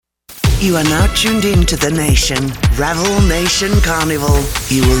You are now tuned in to The Nation, Revel Nation Carnival.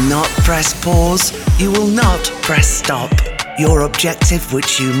 You will not press pause, you will not press stop. Your objective,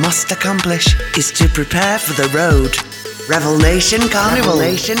 which you must accomplish, is to prepare for the road. Revel Nation Carnival.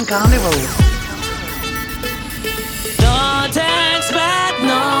 Revel Nation Carnival. Don't expect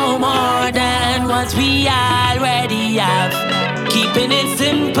no more than what we already have. Keeping it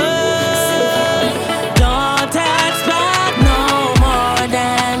simple. Don't expect no more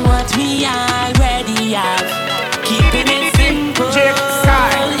than what we already have. Keeping it simple. Yeah.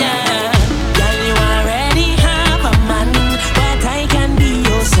 Girl, you already have a man, but I can be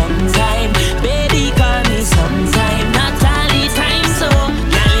yours sometime. Baby, call me sometime. Not all the time, so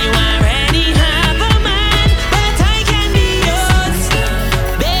girl, you already have a man, but I can be yours.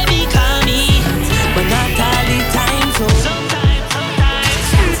 Baby, call me, but not all the time, so sometimes,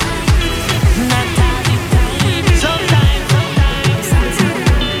 not all the time, sometimes,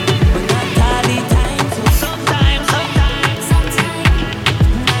 but not all the time, so sometimes, not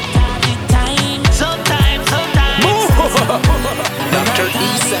all the time, sometimes, Dr.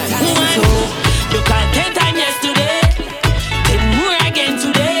 Eason. so you can't 10 times yesterday, 10 more again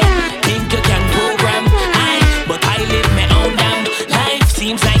today. Think you can program but I live my own damn life.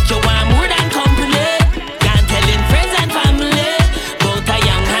 Seems like you want more than company. Can't tell in friends and family about a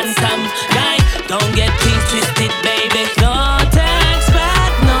young handsome guy. Don't get things twisted, baby. Don't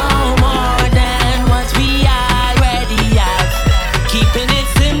expect no more than what we already have. Keeping it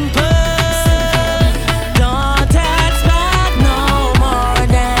simple. Don't expect no more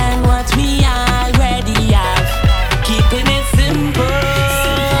than what we already have. Keeping it simple,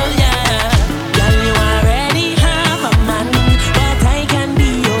 yeah. Girl, you already have a man, but I can be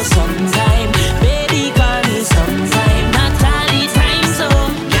yours sometime. Baby, call me sometime. Not all the time, so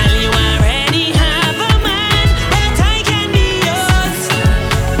girl, you already have a man, but I can be yours.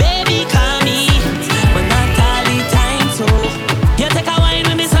 Baby, call me, but not all the time, so you take a wine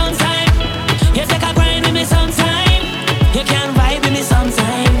with me sometime. You take a grind with me sometime. You can vibe with me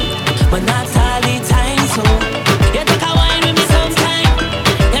sometime, but not all the time, so you take a wine with me sometime.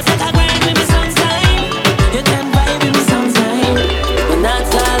 You take a grind with me sometime. You can vibe with me sometime, but not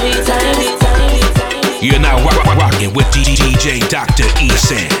all the time. You're now rocking with DJ Dr.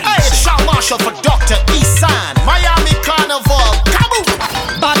 Eason. Hey, it's Sean Marshall for Dr. Eason. Miami Carnival, kaboom!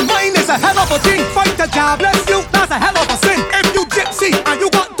 Bad mind is a hell of a thing. Fight the jobless you, that's a hell of a sin. If you gypsy and you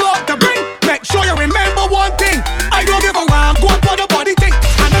got dog to bring, make sure you remember one thing. I don't give a damn what the body think.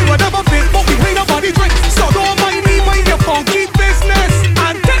 And I would never fit, but we ain't nobody drink. So don't mind me, mind your funky business.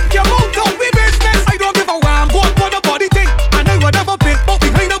 And take your mouth out the business. I don't give a damn what the body think. And I would never fit, but we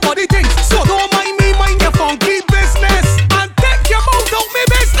ain't nobody think. So don't mind me, mind your funky business. And take your mouth out the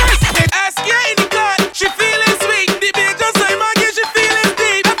business. Ask your any God, she feeling sweet. The big just like Maggie, she feeling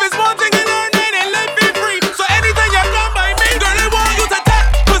deep. If it's one thing in her night, and let me free. So anything you come by me, girl, I want you to take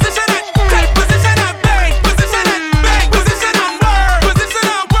position and bang, position and bang, position and word, position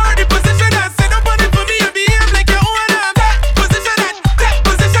and word, the position and sit up on it for me and behave like you own them. Position and bang,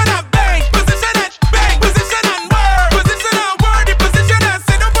 position and bang, position and position and word, the position and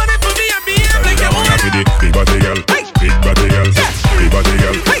sit up on it for me and behave like you own them. Big body girl, big body girl, big body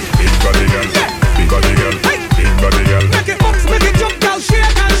girl, big body girl, big body girl, big body girl. Make it bounce, make it jump, girl,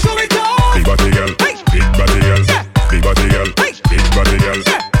 shake and show it off. Big body girl, big body girl, big body girl, big body girl,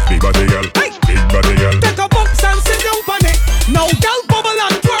 big body girl, big body girl. Take a bounce and sit down on it. Now, girl, bubble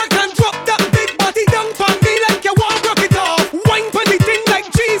and twerk and drop that big body down on me like you want rock it off. Wine for the thing like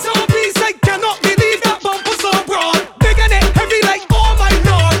cheese on piece. I cannot believe that bumper so broad. Big and it heavy like oh my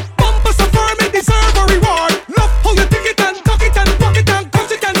lord. Bumper so firm it deserve a reward. Love how you take it and tuck it and rock it and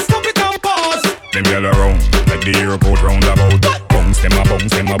crush it and stop it and pause. Them girl around like the airport roundabout. Bounce them a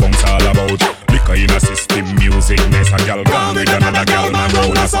bounce all about. Liquor in a system, music nice. A girl gone with another girl man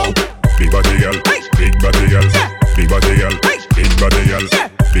roll us out. Big body girl, big body girl, big body girl, big body girl,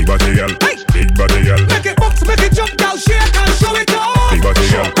 big body girl, big body girl. Make it bounce, make it jump, girl, shake and show it off. Big body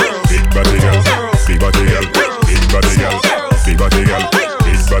girl, big body girl, big body girl, big body girl, big body girl,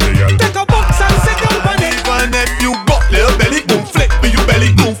 big body girl. Take a bounce and sit down on it. Even if you got little belly boom flick, but you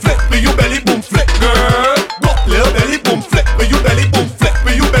belly boom flick, but you belly boom flick, girl. Got little belly boom flick, but you belly boom flick,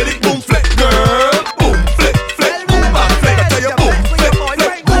 but you belly boom flick, girl. Boom flick, flick, boom and flick. I tell you boom flick,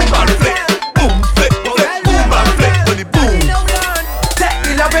 flick, boom and flick, boom flick, flick, boom and flick. When the boom, Take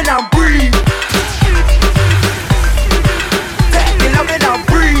the loving and breathe. Take the loving and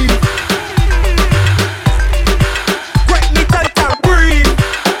breathe. Break me tight and breathe.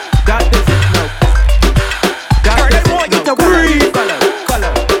 That is it now. Girl, I want you to breathe. Color.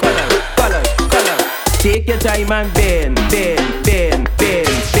 Take your time and bend.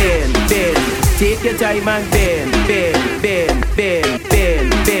 time and bend, bend, bend, bend,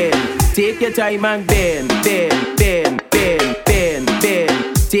 bend, bend. Take your time and bend, bend, bend, bend, bend,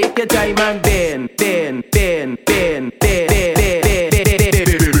 bend. Take your time and bend, bend, bend, bend, bend, bend,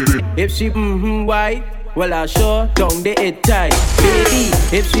 bend. If she white, well I sure down the it tight. Baby,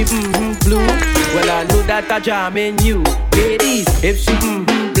 if she blue, well I know that I jam in you. Ladies, if she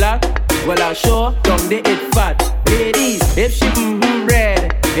black, well I sure down the it fat. Ladies, if she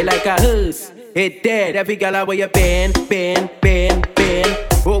red, it like a hearse, it dead. Every gal I wear you bend, bend, bend, bend.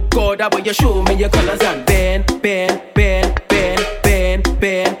 Oh God, I want you show me your colors and bend, bend, bend, bend, bend,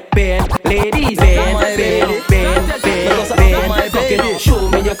 bend, bend. Ladies, bend, bend, bend, bend, bend. Fucking show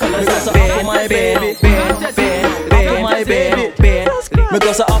me your colors and bend, bend, bend, bend, bend, bend, bend.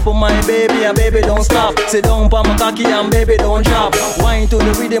 Because I up on my baby and baby don't stop. Sit down pa my cocky and baby don't drop. Wine to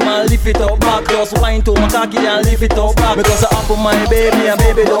the rhythm and lift it up back. Just wine to my cocky and lift it up back. Because I up on my baby and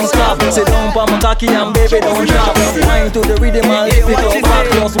baby don't stop. Sit down pa my cocky and baby don't drop. Wine to the rhythm and lift it up back.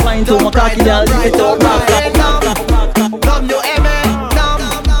 Just wine to my cocky and lift it up back. Nom yo aimé, nom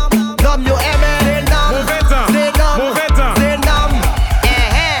yo aimé, nom. C'est nom.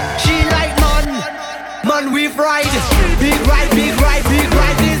 She like man we fried. Big ride this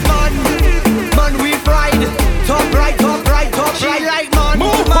man we fried. Top right. She like man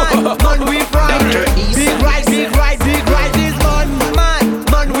we fried. Big ride this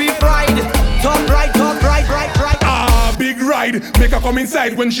man we fried. Top right. Ah, big ride, make her come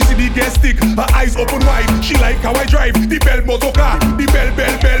inside when she see the gas stick. Her eyes open wide, she like how I drive the bell motor car. The bell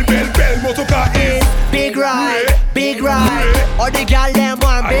motor car is big ride. All the gal them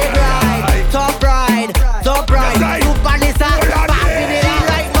want big ride. Top ride. Super Lisa, passing it out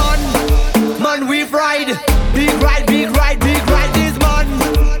like man we fried. Big ride this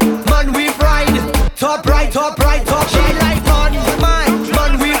man we fried. Top right. She like man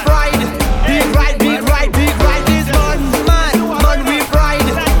we fried. Big ride this man we fried.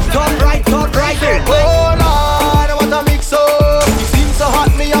 Top right. Oh Lord, what a mix up. It seems so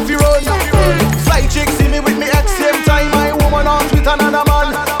hot, me off the road. Fly chick see me with me ex same time. My woman on with another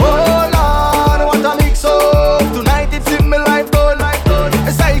man. Oh Lord, what a mix up. Tonight it's in me life done.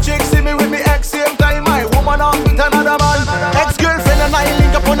 A side chick see me with me ex same time. My woman on with another man. Ex-girlfriend and I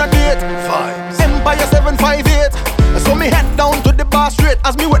link up on a date. Empire 758. So me head down to the bar straight.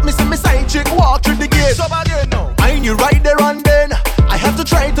 As me with me see me side chick walk through the gate. I knew right there and then I had to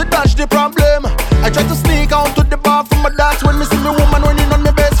try to dodge the problem. I tried to sneak out to the bar from my dance when me see me woman running on my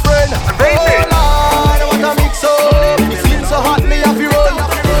best friend. Oh Lord, what a mix up. Me feel so hot, me have to run.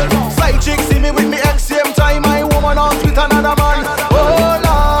 Side chick see me with me ex same time. My woman on with another man. Oh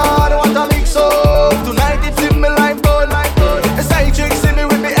Lord, what a mix up. Tonight it's in me life done. A side chick see me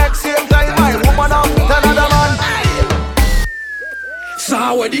with me ex same time. My woman on with another man.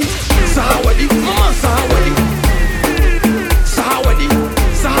 Sawadi, mama Sawadi.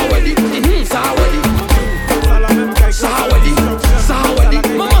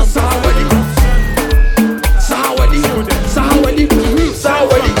 Mama Sawadi.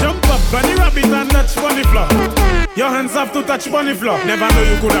 Jump up, bunny rabbit and touch bunny floor. Your hands have to touch bunny floor. Never know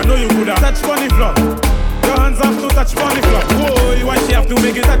you coulda, touch bunny floor. Your hands have to touch bunny floor. Whoa, why she have to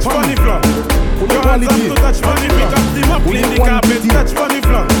make it touch bunny floor? Your hands have to touch bunny floor. Pick up the mop, clean the carpet, touch bunny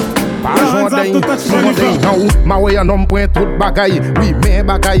floor. Your hands have to touch bunny floor. Ma way non point tout bagay. Oui, mais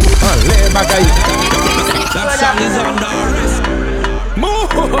bagay, les bagay. That song is under arrest.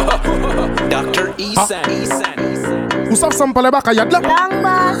 Dr. Isan. Ou savent ça me parle bagay yad la?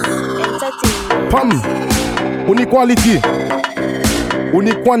 Pam, on y quality, on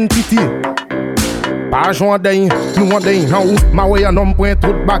y quantity. Pas joint d'ain, nous on d'ain, non. Ma way non point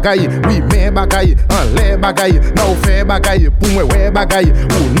tout bagay. Oui, mais bagay, les bagay. Non, fait bagay, pour moi, ouais bagay.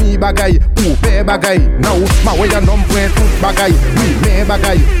 Ou ni bagay, pour faire bagay. Non, ma way non point tout bagay. Oui, mais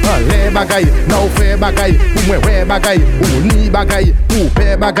bagay, les bagay. Non, fait bagay, pour moi, ouais bagay. Ou ni bagay, pour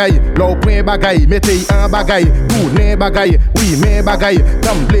faire bagay. L'au point bagay, mettez un bagay. Tourner bagay, oui, mais bagay.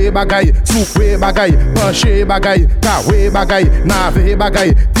 Gamble bagay, souffler bagay. Pencher bagay, carré bagay. Naver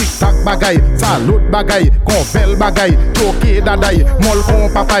bagay, tic-tac bagay. Salut bagay, confel bagay. Choqué daday, mol con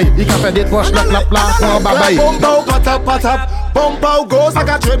papay. Il a fait des tranches, la con babay. Bombao patap patap, bombao go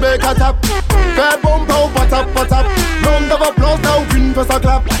saga trebe katap. Fais bombao patap patap, round of applause now win for sa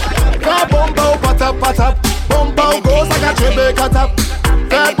clap. Fais bombao patap patap, bombao go saga trebe katap.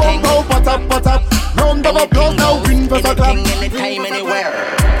 Fais bombao patap patap, round of applause now win for sa clap. Anytime, anywhere.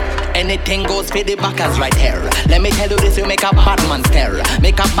 anything goes for the backers right here. Let me tell you this, you make a bad man stare.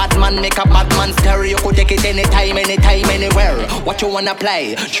 Make a bad man stare. You could take it anytime, anywhere. What you wanna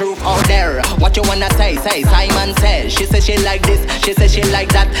play? Truth out there. What you wanna say? Simon says. She says she like this, she says she like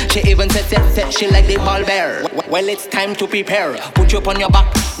that. She even says she like the ball bear. Well, it's time to prepare. Put you up on your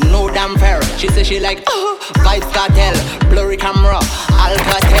back, no damn fair. She says she like Vibes Cartel, blurry camera,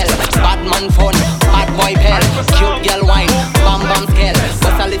 Alcatel, bad man fun, bad boy pal, cute girl wine, bam bam scale,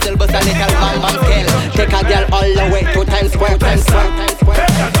 bust a little bam bam scale. Take a girl all the way to Times Square. Feta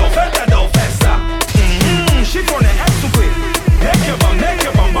festa. She gonna act so quick. Make your bum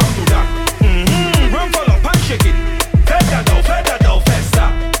do that. Run for up and shake it. Feta festa.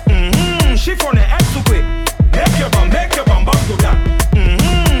 She gonna act so quick. Make your bum do that.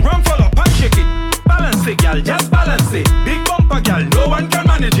 Run for up and shake it. Balance it, girl, just balance it. Big bumper, girl, no one can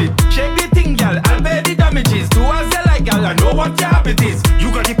manage it. Shake the thing, girl, I'll pay the damages. Do as you like, girl, I know what your habit is.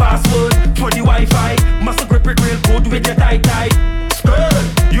 You got the password for the Wi-Fi. Must grip it real good with your tight. Skirt,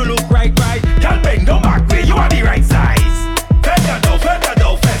 you look right. Girl, bend no back way, you are the right size. Feta do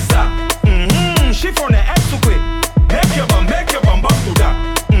festa. She from the act so quick. Make your bum do that.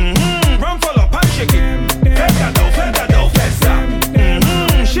 Run for up and shake it. Feta do festa.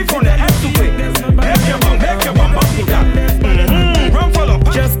 She from the act so quick. Make your bum do that. Run for up.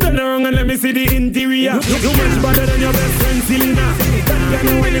 Just turn around and let me see the interior. You much better than your best friend Selena. That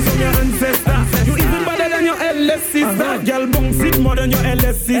girl is from your ancestor. You even better than your LS sister. Girl bounce it more than your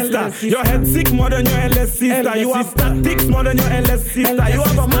LS sister. Your head sick more than your LS sister. You have statics more than your LS sister. You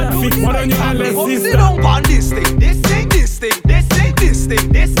have a mad fix more than your LS sister. Come sit down on this thing.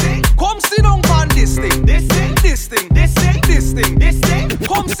 Come sit down on this thing.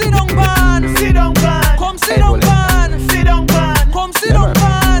 Come sit down on. Come sit down on. Come sit down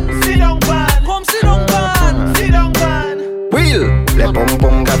on. Will le pom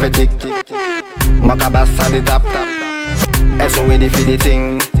pom cafe tic. Macabas at the top. So ready for the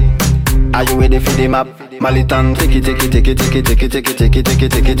thing. Are you ready for the map? Malitan, take it, tack. Take it, tack.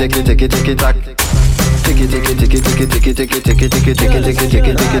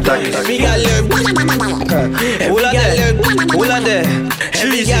 Every girl who la there?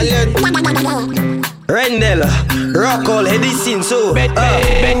 Every girl Rendell, Rockall, Edison, so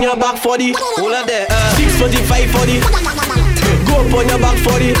bend your back for the who la there? 645 for the. Go up on your back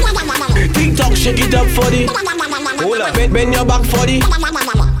for the. TikTok, shake it up for the. Bend your back for the.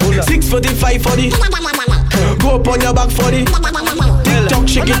 645 for the. Go up on your back for the. TikTok,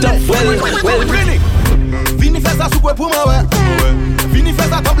 shake it up. Well. Vini fais ça sous pour moi, ouais. Vini fais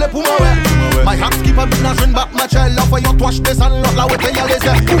ça temple pour moi, ouais. My hands keep a bit na jeune back my child. Love for your touch descend lot la ouais t'es y'a les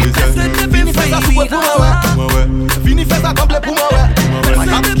yeux. Vini fais ça sous pour moi, ouais. Vini fais ça temple pour moi, ouais. My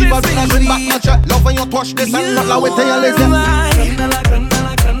hands keep a bit na jeune back my child. Love for your touch descend lot la ouais t'es y'a les yeux.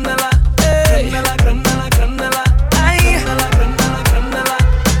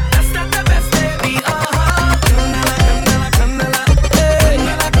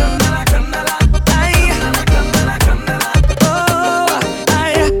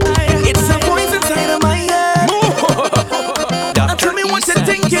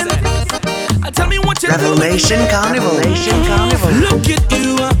 Revelation Carnival. Look at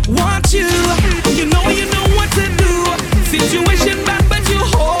you, watch you. You know what to do. Situation bad, but you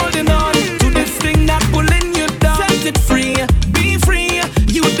holding on to this thing that pulling you down. Set it free, be free.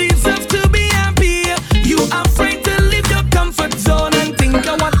 You deserve to be happy. You afraid to leave your comfort zone and think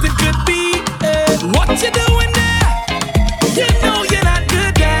of what it could be. What you doing there? You know you're not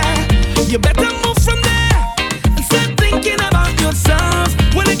good there. You better move from there and start thinking about yourself.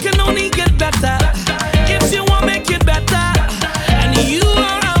 Well, it can only get better. If you want make it better, and you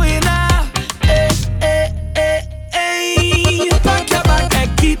are a winner. Pack your bag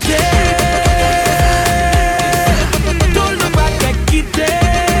and get it. Don't look back and get it.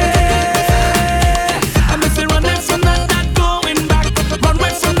 And if you run away from that, going back. Run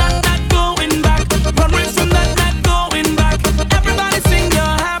away from that, going back. Run away from that, going back. Everybody sing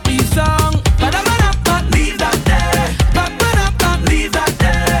your happy song. Ba-da-ba-da-ba, leave that there. Ba-ba-da-ba, leave that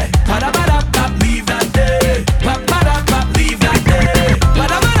there. Ba-da-ba-da-ba, leave that there. Ba-ba-da-ba, leave that there.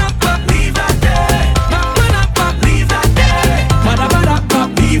 Ba-da-ba-da-ba, leave that there. Ba-ba-da-ba, leave that there. Ba-da-ba-da-ba,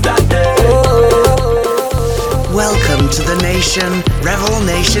 leave that there. Welcome to the nation, Revel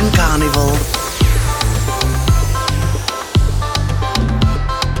Nation Carnival.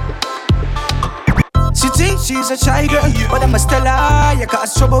 She thinks she's a shy girl, but I'm a Stella. You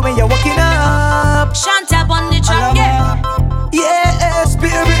cause trouble when you're walking up. Shanta on the track, yeah. Yes,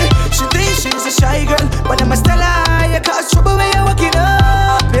 baby. She thinks she's a shy girl, but I'm a Stella. You cause trouble when you're walking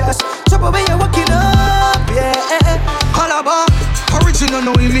up. Yes, trouble when you're walking up. Yeah, all about original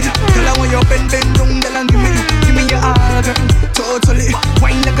don't know me. Girl, I want you bend down, girl, and give me your all, girl. Totally.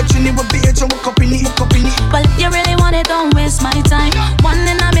 Wine like a trinity with beer, so walk up in it. Well, if you really want it, don't waste my time. 1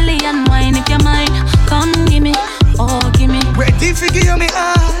 in a million, wine if you're mine. Come give me, oh give me. Ready for give me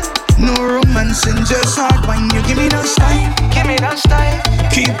heart. No romance and just hard wine. You give me that style.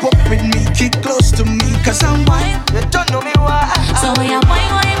 Keep up with me, keep close to me, cause I'm wine. You don't know me why. So we are wine.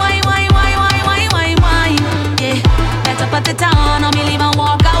 Yeah, better put it on, or me leave and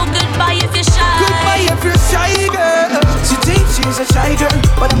walk out. Goodbye if you're shy. Goodbye if you're shy, girl. She thinks she's a shy girl,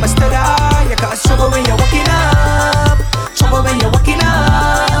 but I'm a star. You got trouble when you're walking up.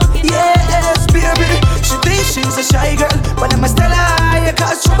 Yes, baby. She thinks she's a shy girl, but I'm a star. You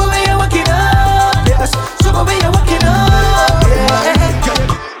got trouble when you're walking up. Yes, trouble when you're walking up. Yeah.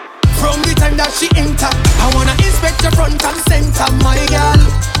 From the time that she enter, I wanna inspect your front and center, my girl.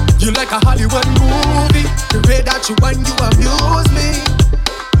 You like a Hollywood movie. The way that you whine, you amuse me.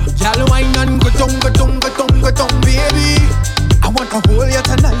 Girl, whine and go down, baby. I want to hold you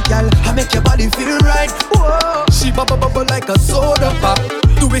tonight, girl. I make your body feel right. Whoa. She bubble like a soda pop.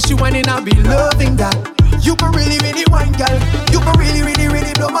 The way she whining, I be loving that. You can really whine, girl. You can really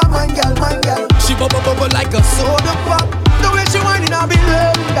blow my mind, girl. She bubble like a soda pop. The way she whining, I be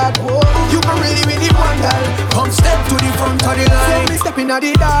loving that. Whoa. You can really whine, girl. Come step to the front of the line. So me stepping at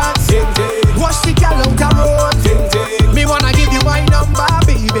the dance. Watch the girl out the road. Me wanna give you my number,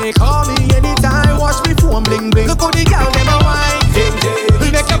 baby. Call me anytime. Watch me phone bling. Look how the girl them a wine.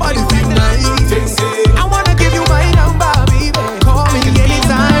 We make your body feel nice. I wanna give you my number, baby. Call me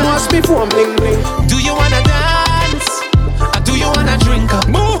anytime. Watch me phone bling. Do you wanna dance? Or do you wanna drink up?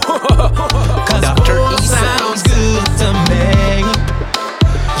 Cause Dr. E sounds good to me.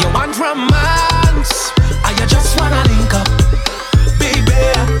 You want romance? Or you just wanna link up? Baby,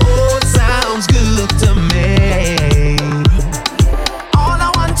 oh, it sounds good to me. All I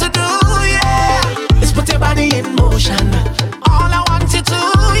want to do, yeah, is put your body in motion. All I want you to,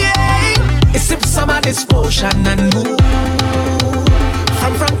 yeah, is sip some of this potion and move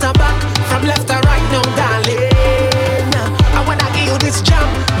from front to back, from left to right, no darling. I wanna give you this jump.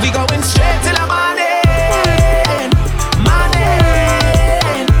 We going straight till the morning.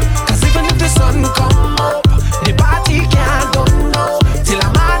 Cause even if the sun come up, the party can't go no till the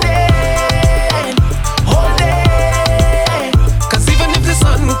morning. Hold it. Cause even if the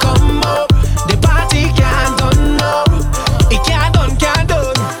sun come up, the party can't go no. It can't done. It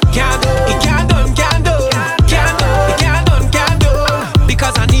can't done.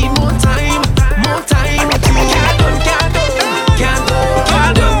 Because I need more time. It can't done.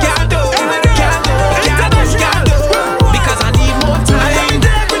 Because I need more time.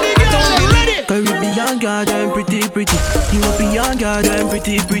 Caribbean girl, them pretty. European girl, them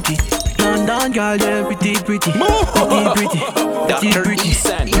pretty. London girl, them pretty.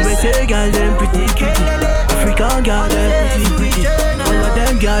 USA girl, them pretty. African girl, them pretty. All of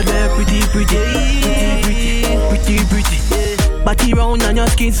them girl, them pretty. Body round and your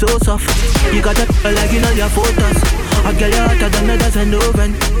skin so soft. You got a like in all your photos. A girl you hotter than a dozen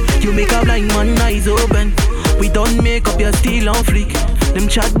oven. You make a blind man eyes open. We don't make up, you're still on fleek. Them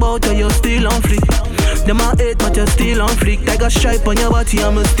chat bout you, you're still on fleek. Them a hate but you're still on fleek. Like a stripe on your body,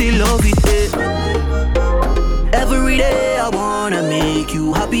 I'ma still love it. Every day I wanna make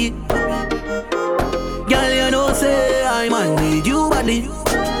you happy. Girl, you know say I man need you badly.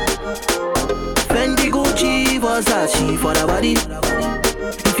 Fendi, Gucci, Versace for the body.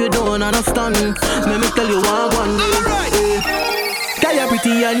 If you don't understand, let me tell you one day. Girl, you're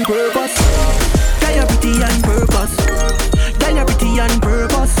pretty on purpose. Girl, you're pretty on purpose. Girl, you're pretty on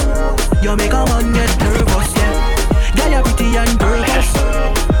purpose. You make a man get nervous, yeah. Girl, you're pretty on purpose.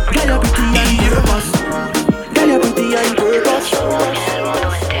 Girl, you're pretty on purpose. Girl, you're pretty on purpose.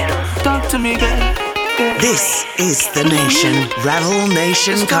 Talk to me, girl. This is the nation, Ravel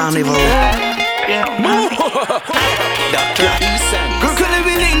Nation Carnival. Dr. E-San. Girl, can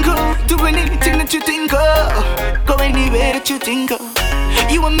we link up? Do anything that you think of. Go anywhere that you think of.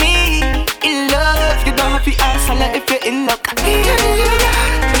 You and me in love. You don't have to ask a lot if you're in luck.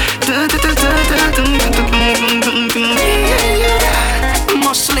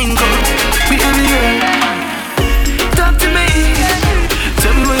 Must link up. Baby girl, talk to me.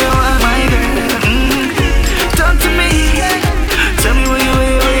 Tell me where you are, my girl. Talk to me. Tell me where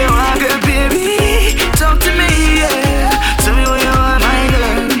you are, girl, baby. Talk to me, yeah. Tell me where you are, my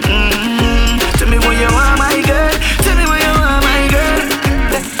girl. Tell me where you are, my girl. Tell me where you are, my girl.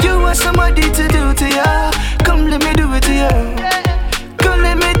 You want somebody to do to you. Come, let me do it to you.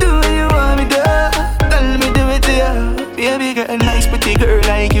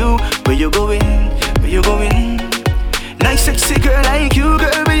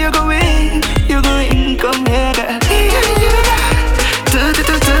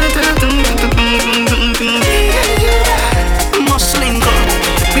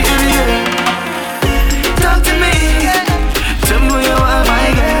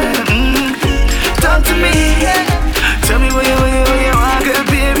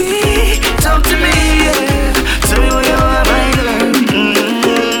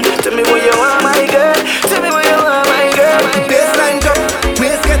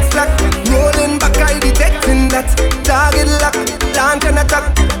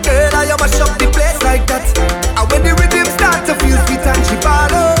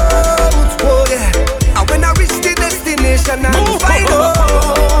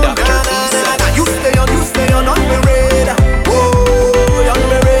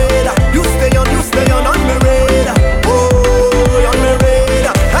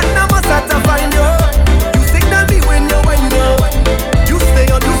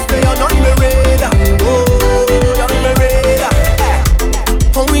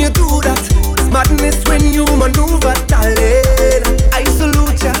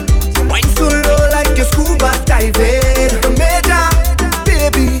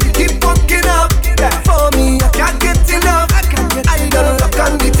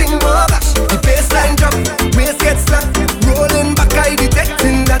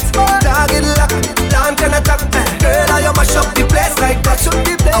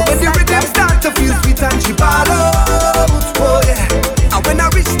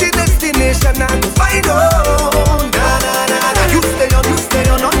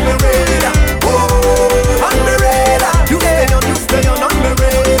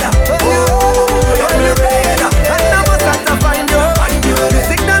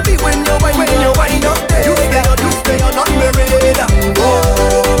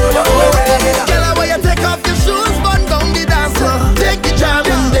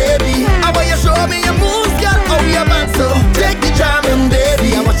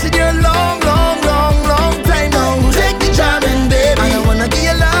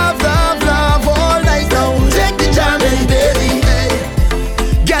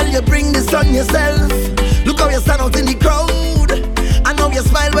 you bring this on yourself. Look how you stand out in the crowd. I know you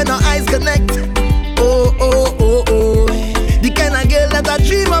smile when our eyes connect. Oh, oh, oh, oh. The kind of girl that I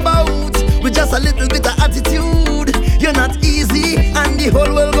dream about, with just a little bit of attitude. You're not easy, and the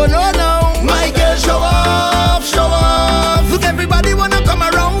whole world go no, no. My girl, show off, show off. Look, everybody wanna come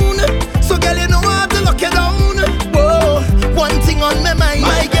around. So girl, you know I have to lock you down. Whoa, one thing on my mind.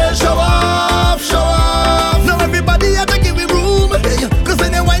 My girl, show off, show off. Now everybody have to give me room. Cause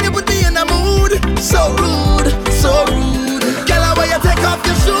when you whine, you put me in the mood. So rude, so rude. Girl, I want you take off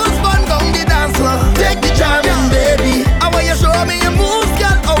your shoes, bun down the dance floor. Take the jamming, baby. I want you show me your moves,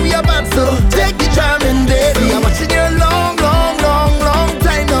 girl, how you bad so. Take the jamming, baby. I'm watching you long, long, long, long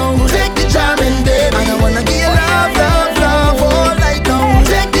time now. Take the jamming, baby. And I wanna give you love, love, love all night now.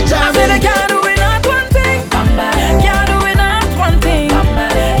 Take the jamming. I said I can't do it not one thing. Can't do it not one thing.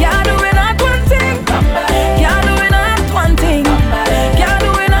 Can't do it not one thing. Can't do it not one thing. Can't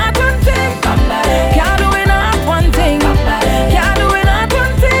do it not one thing. Can't do it not one thing. Can't do it not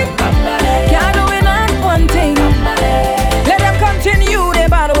one thing. Can't do it not one thing. Let them continue their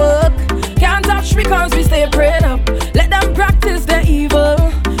bad work. Can't touch me cause we stay prayed up. Let them practice their evil.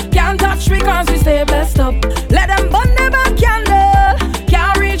 Can't touch me cause we stay blessed up. Let them burn their back candle.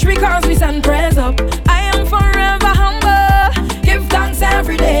 Can't reach me cause we send prayers up. I am forever humble. Give thanks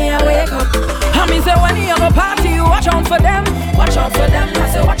every day I wake up. I mean say when you have a party, you watch out for them. Watch out for them, I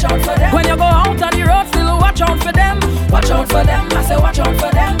say watch out for them. When you go out on the road, still watch out for them. Watch out for them, I say watch out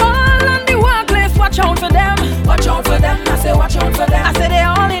for them. All on the workplace, watch out for them. Watch out for them, I say watch out for them. I say they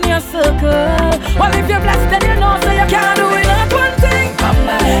all in your circle. Well if you're blessed then you know so you can't do it not one thing.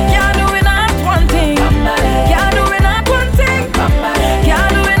 Can't do it not one thing. Can't do it not one thing. Can't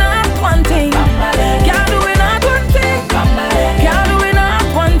do it not one thing. Can't do it not one thing. Can't do it not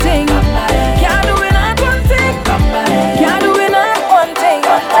one thing. Can't do it not one thing. Can't do it not one thing.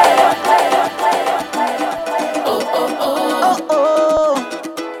 Oh, oh,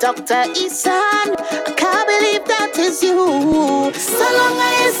 Dr. Isan, I can't believe that is you. So long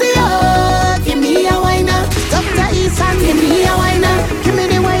I see you, give me a whiner. Dr. Isan, give me a whiner. Give me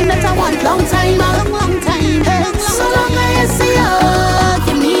the wine that I want, long time, long, long time. Hey, so long I see you,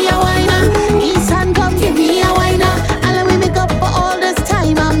 give me a whiner. Isan, come give me a whiner. And let me make up for all this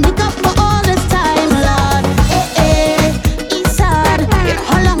time, and make up for all this time, Lord. Isan,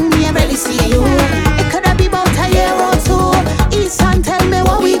 how long me I barely see you? It could have been about a year or two. Isan, tell me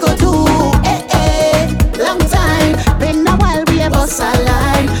what we go do. Long time, been a while we have us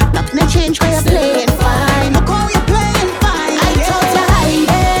alive. Nothing change, where you playing fine. Look how you playing fine. I thought you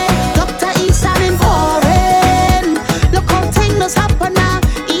hiding, Dr. Isan in foreign. Look how things happen now,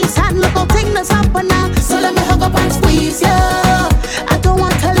 Isan. Look how things happen now. So let me hug up and squeeze you. I don't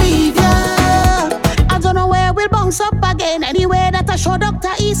want to leave you. I don't know where we'll bounce up again. Anywhere that I show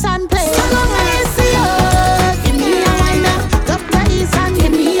Dr. Isan play. So long I see you, give me a whiner. Dr. Isan,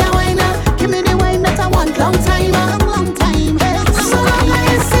 give me a whiner. Give me the wine that I want, long time, long, long time. So long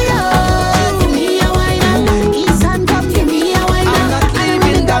I see you, give me a whiner. Isan, come give me a whiner. I'm not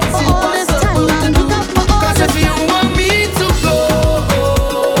leaving that for all this time. I'm looking up for all this time. Cause if you want me to go,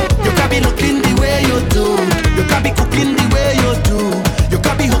 you can be looking the way you do. You can be cooking the way you do. You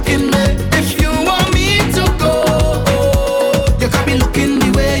can be hooking me. If you want me to go, you can be looking the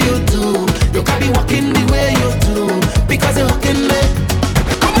way you do. You can be walking the way you do. Because you're hooking me.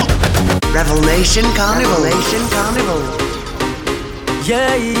 Revel Nation Carnival. Nation Carnival.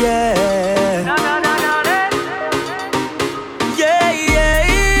 Yeah, yeah. Yeah, yeah.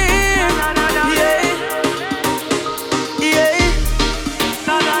 Yeah. Yeah.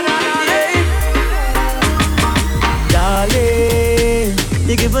 Darling,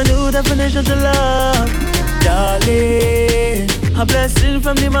 you give a new definition to love. Darling, a blessing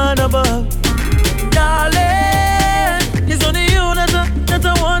from the man above. Darling, it's only you that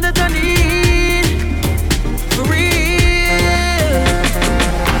I want, that I need. For real.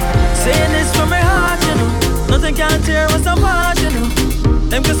 Saying this from my heart, you know. Nothing can tear us apart, you know.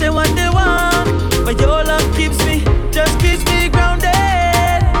 Them can say what they want, but your love keeps me, just keeps me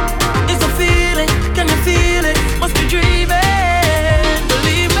grounded. It's a feeling, can you feel it? Must be dreaming,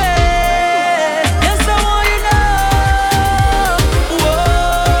 believe me. Yes, I want you know.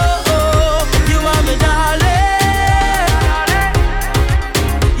 Whoa, you are my darling.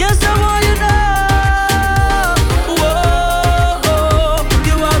 Yes, I want you know. Whoa,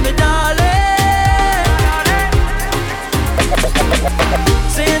 you are my darling.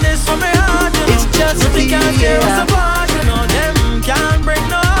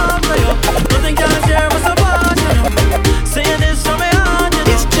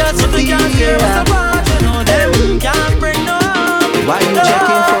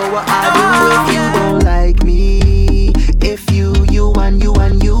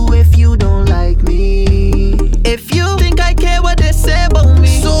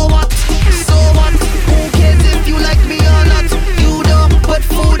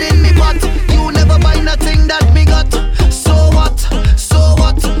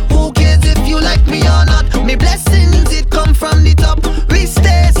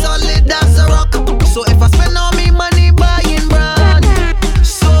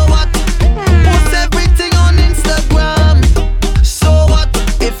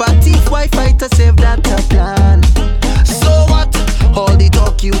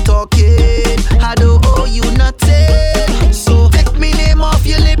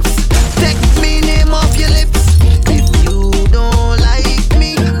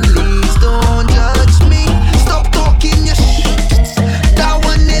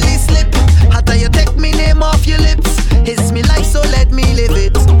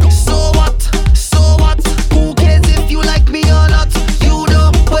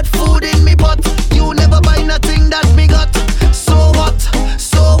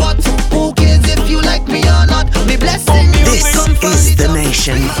 the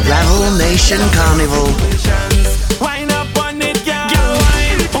nation. Ravel Nation Carnival. Wine up on it, girl.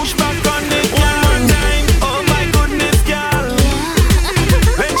 Wine, push back on it, girl. Oh my goodness, girl.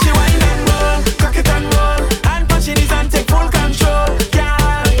 When she wine and roll, cock it and roll, and punch it is and take full control,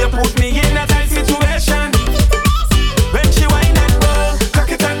 girl. You put me in a tight situation. When she wine and roll, cock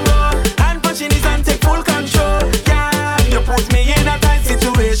it and roll, and punch it is and take full control, girl. You put me in a tight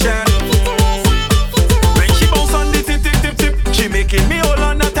situation. When she bounce on the tip, tip, tip, tip, she making me hold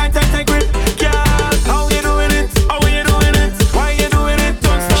on a tight, tight, tight grip, girl. How you doing it? How you doing it? Why you doing it?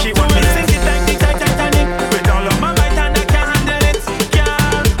 Don't she want me sing it like the Titanic with all of my might and I can't handle it,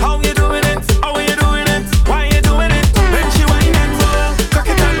 girl. How you doing it? How you doing it? Why you doing it? When she whine and roll, cock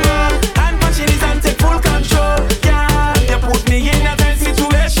it and roll, and punch it is and take full control, girl. You put me in a tight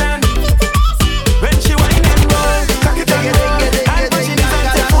situation. When she whine and roll, cock it and roll, and punch it is and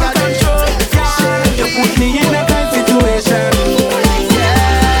take full control, girl. You put me in a tight situation.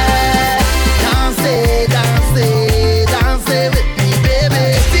 Dansez, dansez, dansez with me, baby.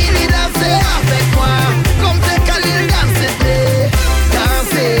 Fini danser avec moi, comme tes câlins danser.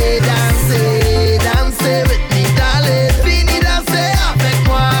 Dansez, dansez, dansez with me, darling. Fini danser avec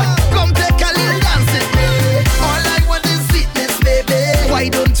moi, comme tes câlins danser. All I want is sweetness, baby. Why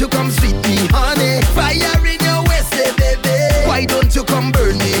don't you come sweet me, honey? Fire in your waist, baby. Why don't you come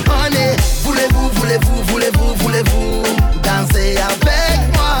burn me, honey? Voulez-vous, voulez-vous, voulez-vous, voulez-vous danser avec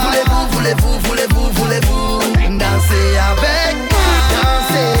moi? Voulez-vous, voulez-vous, voulez-vous, voulez-vous danser avec moi?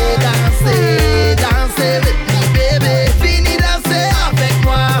 Dansez, dansez, dansez with me, baby. Fini danser avec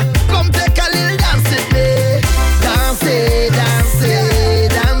moi, comme tes câlins danser. Dansez, dansez,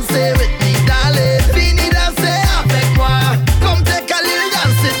 dansez with me, darling. Fini danser avec moi, comme tes câlins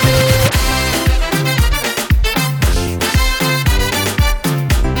danser.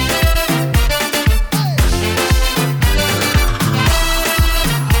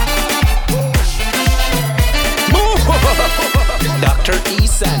 Dr.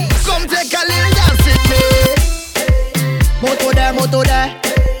 Isan. Come take a little dance with me. Moto there.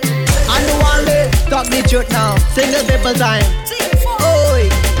 And the one day, talk the truth now. Sing the people time. Oi,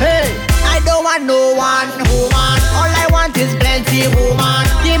 hey, I don't want no one woman. All I want is plenty woman.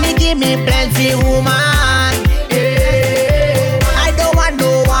 Give me plenty woman. Hey, I don't want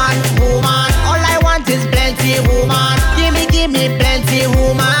no one woman. All I want is plenty woman. Give me plenty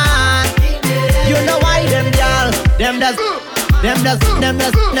woman. You know why them y'all, them does. Them does.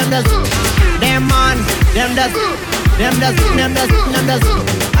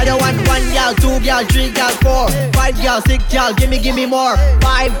 I don't want 1 girl, 2 girl, 3 girl, 4, 5 girl, 6 girl. Give me more.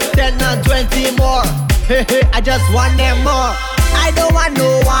 5, 10 and 20 more. I just want them more. I don't want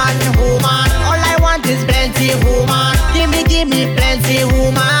no one woman. All I want is plenty woman. Give me plenty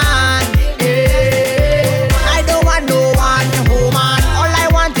woman. I don't want no one woman. All I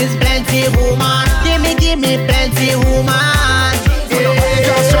want is plenty woman. Give me plenty woman.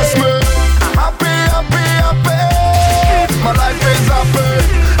 Can't stress me. Happy. My life is happy.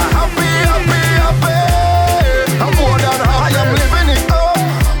 Happy. I'm more than happy. I am living it up,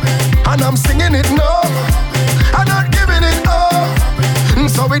 and I'm singing it now. I'm not giving it up.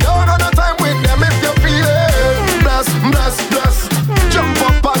 So we don't have no time with them if you feel it. Bless. Jump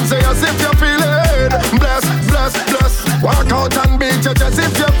up and say as if you feel it. Bless. Walk out and beat your chest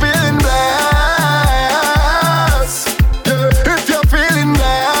if you're feeling blessed.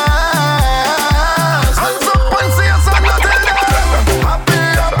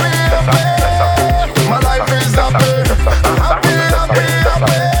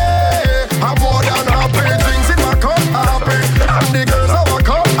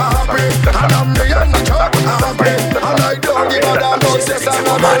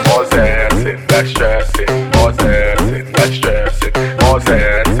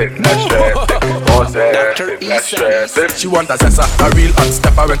 She want a zessa, a real hot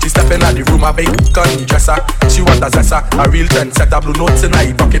stepper. When she step in at the room, a big gun dresser. She want a zessa, a real trendsetter. Blue notes in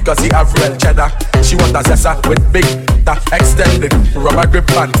her pocket cause he have real cheddar. She want a zessa with big extended rubber grip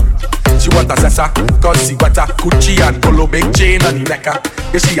band. She want a zessa cause she got a Gucci and polo big chain on the necker.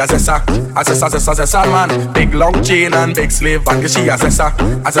 Yeah, she a zessa man. Big long chain and big slave band. Yeah, she a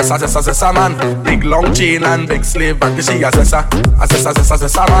zessa man. Big long chain and big slave band. Yeah, she a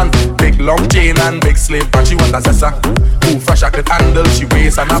zessa man. Big long chain and big slave band. She want a zessa who fresh I could handle. She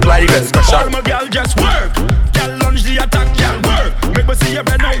waist and apply less pressure. All my girl just work. Girl lunge the attack, girl work. Make me see you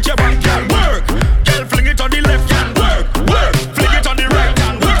bend out your back, girl work. Girl fling it on the left, girl work. Fling it on the right,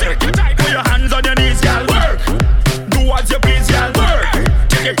 girl work. Put your hands on your knees, girl work. Do what you please, girl work.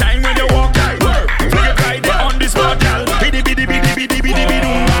 Take your time when you walk, girl work. Fling it right there on the spot, girl. Bidi bidi bidi bidi bidi bidi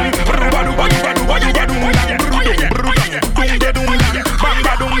dum. What you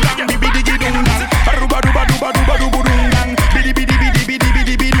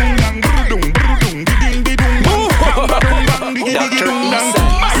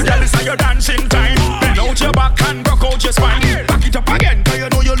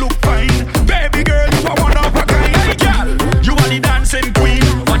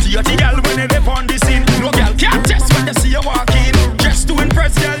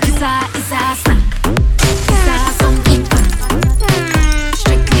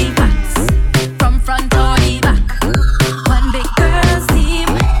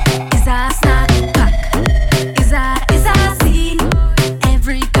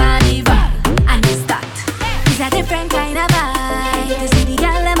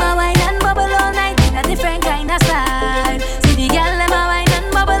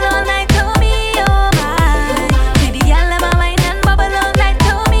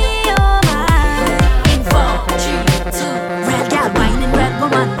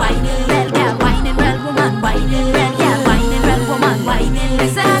woman, whining well, girl, whining well, woman, whining well, girl, whining well, woman, whining.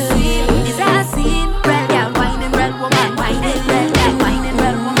 Is that scene? Is that scene? Well, girl, whining well, woman, whining well, girl, whining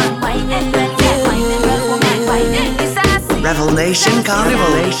well, woman, whining well, girl, whining well, woman, whining. Is that scene? Revel Nation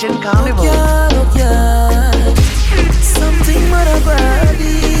Carnival. Nation Carnival. Look, yeah. Something but a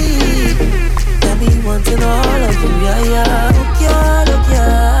birdie. Got me wanting all of you, yeah. Look,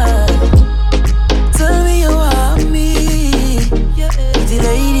 yeah. Tell me you want me. Pretty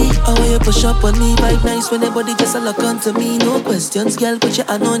lady, how you push up on me, vibe nice when everybody just a look onto me. No questions, girl, put your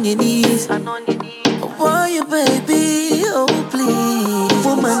hand on your knees. I want you, baby, oh please.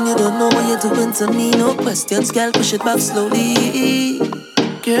 Woman, you don't know what you're doing to me. No questions, girl, push it back slowly.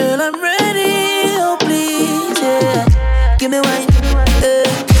 Girl, I'm ready, oh please, yeah. Give me wine, give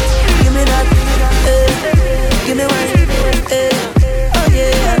me that, give me wine, oh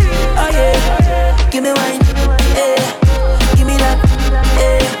yeah, oh yeah. Give me wine, give me that,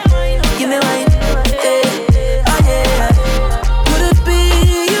 give me wine, oh yeah. Could it be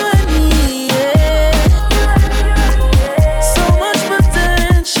you and me, yeah? So much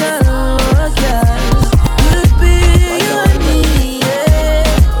potential, oh yeah. Could it be you and me, yeah?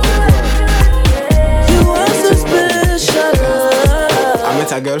 You are so special. I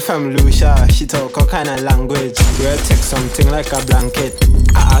met a girl from Lucia, she talk all kind of language. Girl take something like a blanket.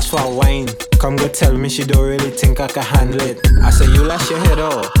 I asked for a wine, come go tell me she don't really think I can handle it. I say you lash your head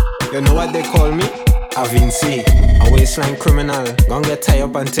off, you know what they call me? A Vinci, a waistline criminal. Gon' get tied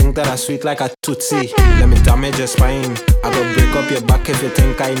up and think that I sweet like a Tootsie. Let me damage your spine, I go break up your back if you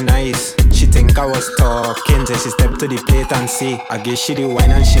think I nice. She think I was talking till she step to the plate and see. I gave she the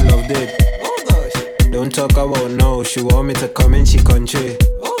wine and she loved it. Don't talk about no, she want me to come in she country.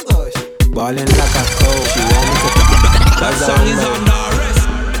 Ballin' like a cow, she want me to That song is under arrest.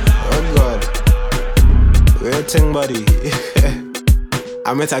 Oh God, real thing buddy.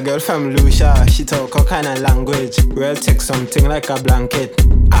 I met a girl from Lucia, she talk all kind of language. Real take something like a blanket.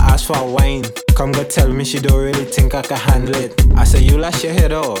 I asked for a wine, come go tell me she don't really think I can handle it. I say you lash your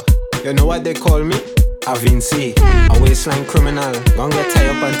head off, you know what they call me? A Vinci, a waistline criminal. Gon' get tied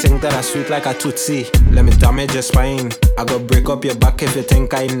up and think that I sweet like a Tootsie. Let me damage your spine, I go break up your back if you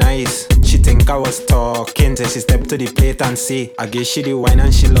think I nice. She think I was talking till she step to the plate and see. I gave she the wine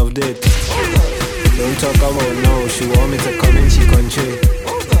and she loved it. Don't talk about no, she want me to come in she country.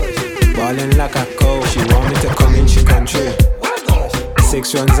 Ballin' like a cow, she want me to come in she country.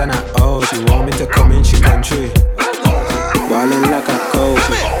 6 runs and a oh, she want me to come in she country. Ballin' like a cow.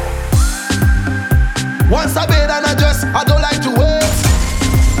 Once I bed and I dress, I don't like to wait.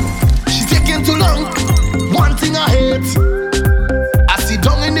 She's taking too long, one thing I hate. I sit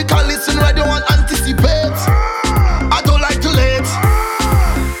down in the car, listen radio and anticipate. I don't like to late.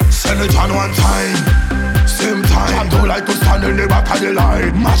 Send it on one time, same time. I don't like to stand in the back of the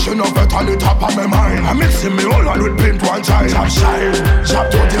line. Mashing up it on the top of my mind. I'm mixing me all on with paint one time. Job shine,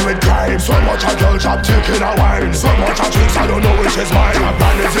 job dirty with crime. So much a girl, job taking a wine. So much a tricks, I don't know which is mine. Job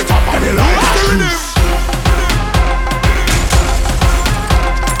man is the top of the line.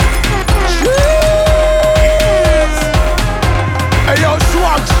 Hey yo,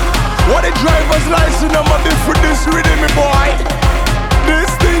 Swag, what the driver's license number be for this rhythm, me boy?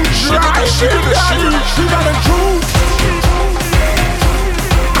 This thing dry, she got a juice. She got a juice.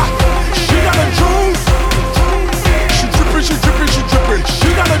 She drippin', she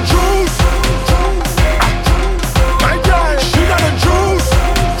got a juice. My girl, she got a juice.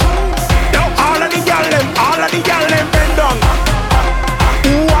 Yo, all of the gyal them bend down.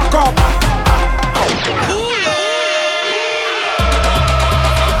 Walk up.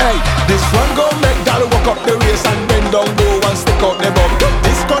 Hey, this one gon' make gal walk up the race and bend down, go and stick out the bum.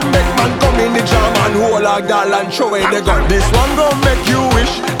 This gon' make man come in the jam and hold a gal and throw away the gun. This one gon' make you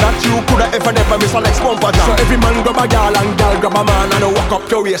wish that you coulda ever never miss a Lex bumper jam. So every man grab a gal and gal grab a man and walk up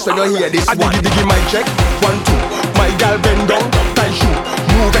your waist when you hear this. I diggy my check, 1, 2. My gal bend down, tie shoe,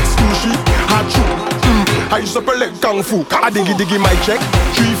 move exclusive, hard shoe. I used to play like kung fu. I diggy my check,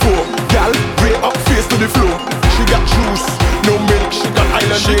 3, 4. Gal, way up face to the floor. She got juice, no milk. She got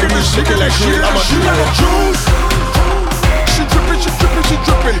island dairy, she like she got a juice. She drippin'.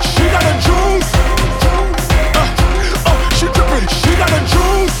 She got a juice. She drippin'. She got a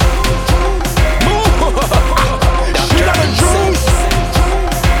juice. She got a juice.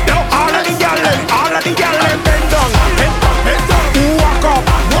 Now all of the gyal bend down. Walk up,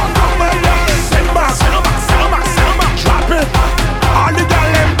 my love. Send back, drop it. All the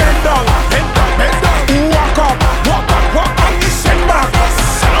gyal bend down. Walk up, send back,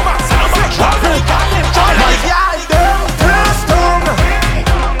 drop it. My gyal them press down,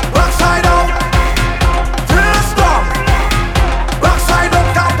 backside out, press down, backside out.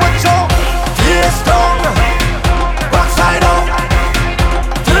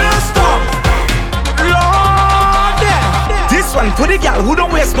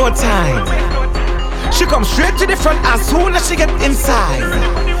 front as soon as she get inside.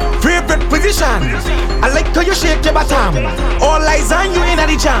 Favorite position, I like how you shake your bottom. All eyes on you in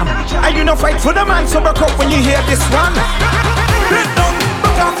the jam. And you no fight for the man, so broke up when you hear this one. Bend down,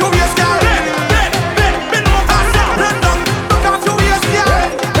 back off your waist, girl. Bend over now. Bend down, back off your waist, girl.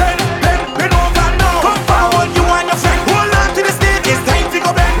 Bend over now. Come forward, you and your friend. Hold on to the stage, it's time to go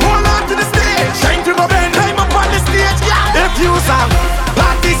bend. Hold on to the stage, time to go bend. Climb up on the stage, yeah. If you sang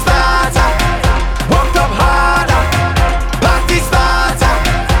party starter, walk up harder. Party starter,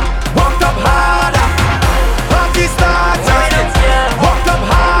 walk up harder. Party starter, walk up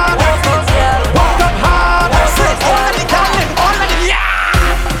harder. Walk up harder. Say all of the talent, all of the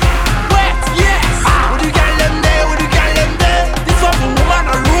yeah. Wet, yes. Would you get them there? Would you get them there? This one for woman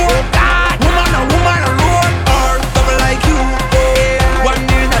alone, God. Woman alone, or double like you. One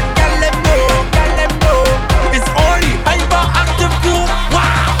day that get them know. It's only hyperactive group.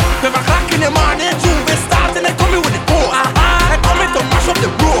 Wow. 5 o'clock in the morning, we start and they come in with the pose. They come in to mash up the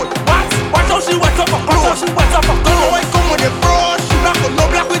road. Watch how she wets up her clothes. I come with the brush. You not for no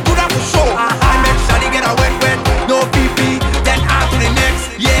black, we do that for show. I make sure they get a wet, no pee-pee. Then on to the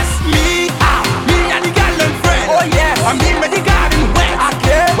next. Yes, me and the girl and friend. Oh yes, I mean with the garden wet.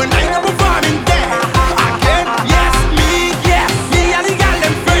 When I am performing there, again. Yes, me and the girl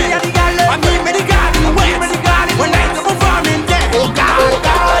and friend. I mean with the garden wet. When I am performing there. Oh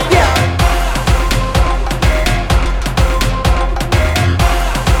God, yeah.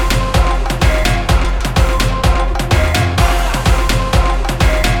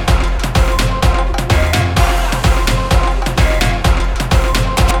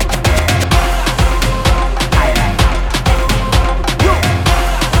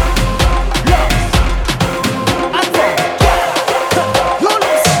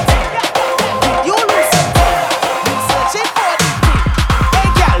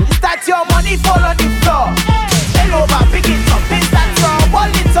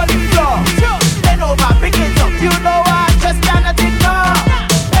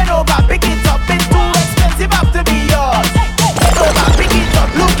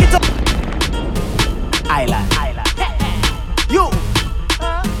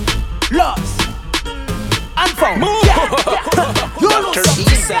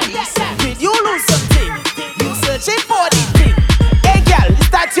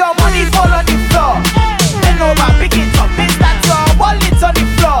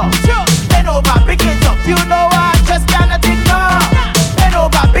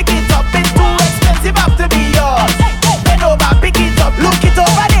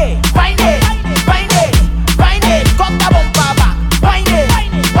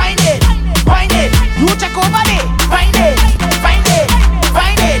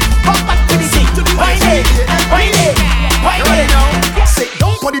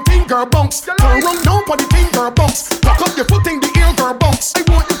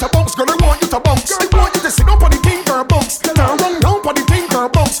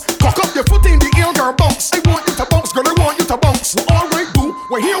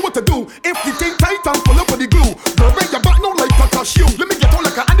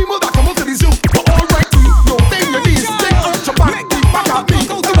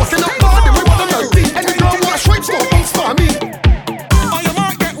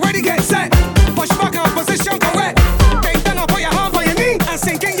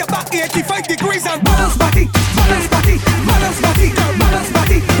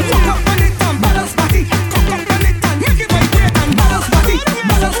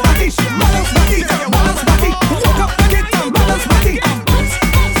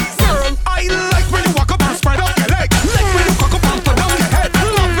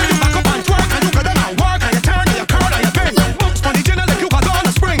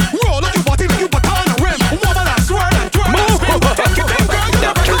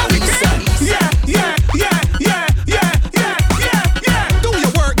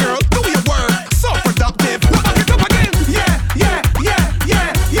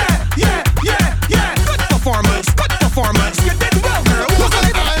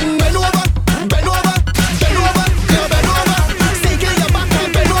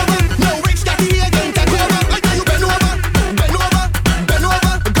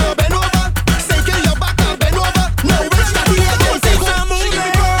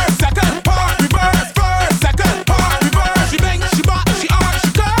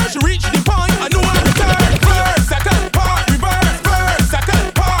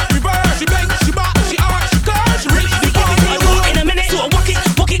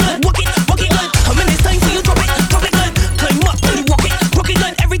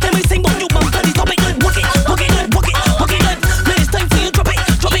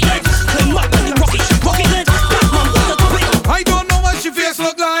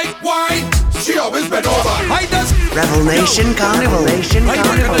 Rebel Nation Carnival. Nation I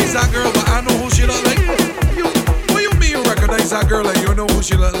Carnival. recognize that girl, but I know who she look like. What you mean you recognize that girl and you know who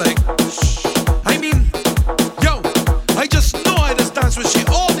she look like? I mean, yo, I just know I just dance with she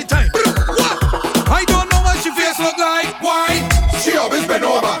all the time. What? I don't know what she face look like. Why? She always been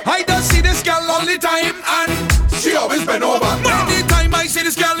over. I don't see this girl all the time and she always been over. Anytime I see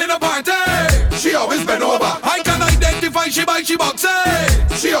this girl in a party, she always been over. I can identify she by she boxes.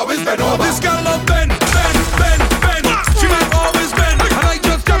 She always been over. This girl love bend. She might always bend, and I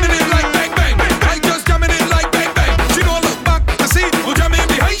just coming in like bang bang. I just coming in like bang bang. She don't look back to see who jamming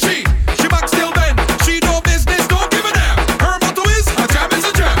behind she. She back still bend. She no business, don't give a damn. Her motto is a jam is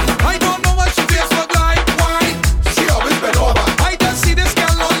a jam. I don't know what she face look like. Why? She always been over. I just see this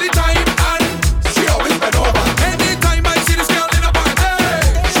girl all the time, and she always been over. Anytime I see this girl in a party,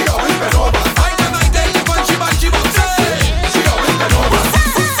 she always been over. I can identify she by she boxes. She always been over.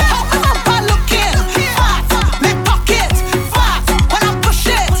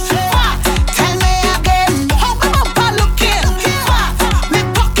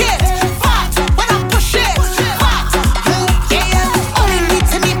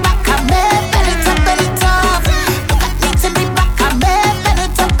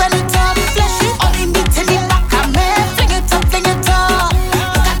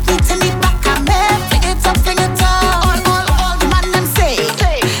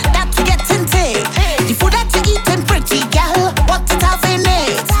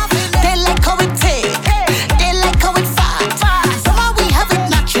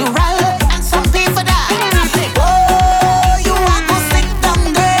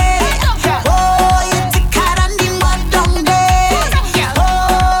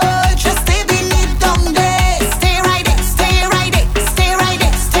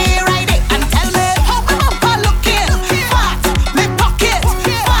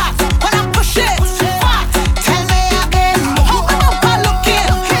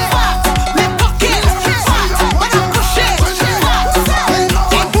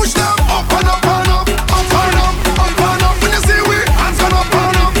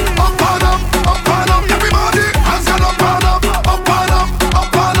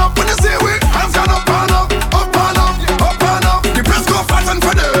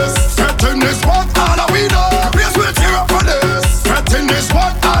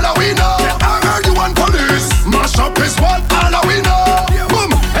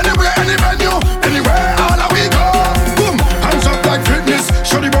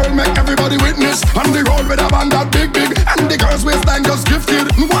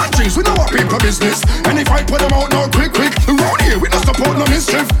 Business. And if I put them out now quick, around here we don't support no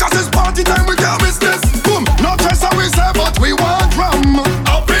mischief. Cause it's party time with your business. Boom, not just how we say, but we want rum.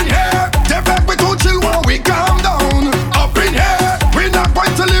 Up in here, they back we too chill while we calm down. Up in here, we not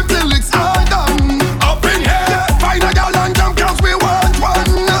going to live till it's all done. Up in here, find a gal and jump cause we want one.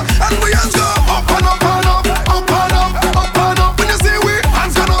 And we hands go up and up and up, up and up, up and up. When you see we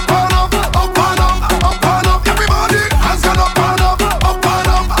hands go up and up, up and up, up and up. Everybody hands go up and up, up and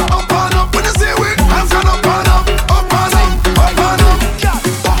up, up and up. When you see we hands go up and up, up and up, up and up.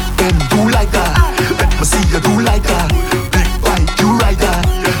 Back then do like that. Let me see you do like that. Big bike you ride that.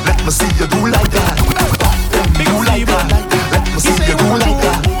 Let me see you do like that. Back then do like that. Let me see you do like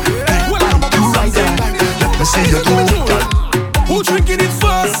that. Big bike you ride that. Let me see you do that. Who drinking it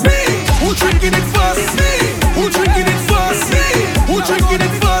first? Me. Who drinking it first? Me. Who drinking it first? Me. Who drinking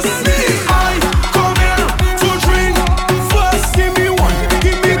it first? Me. I come here to drink first. Give me one,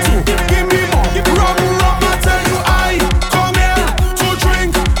 give me two, give me more. Rum, I tell you, I come here to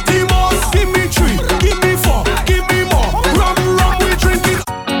drink the most. Give me three, give me four, give me more. Rum, we drink it.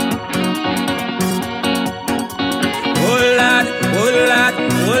 Oh lad, oh lad,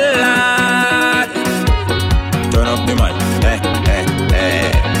 oh lad. Turn up the mic,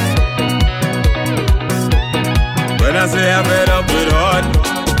 When I say I'm fed up with hard,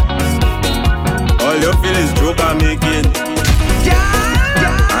 all you feel is joke I'm making.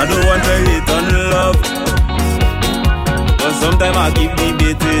 I don't want to hate on love, but sometimes I keep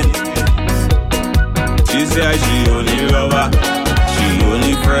debating. She say she only lover, she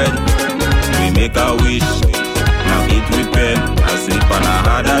only friend. We make a wish, now eat with pen. I sleep and I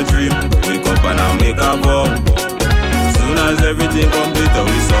had a dream, wake up and I make a vow. Soon as everything complete,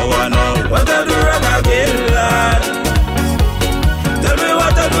 we saw one out. What I do wrong again, lad? Tell me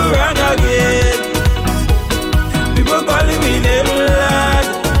what I do wrong again. People calling me name, lad.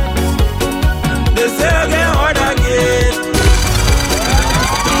 They say I get hard again.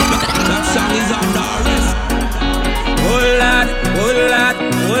 That song is on Doris. Oh lad, oh lad,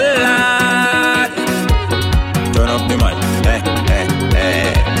 oh lad. Turn up the mic,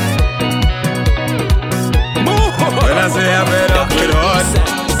 Move.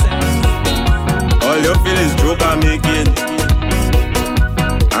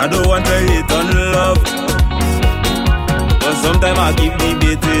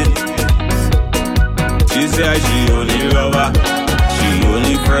 cheating. She say she only lover, she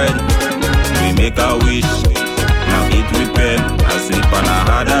only friend. We make a wish, now eat with pen. I sleep and I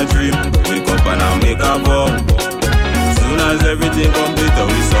had a dream, wake up and I make a vow. Soon as everything complete,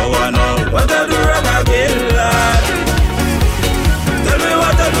 we saw one out. What I do wrong again, lad? Tell me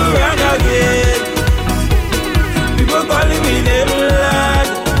what I do wrong again. People calling me name, lad.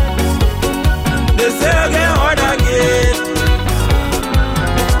 They say I get hard again.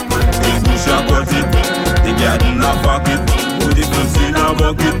 They push a cut it, they get in a pocket, put it in a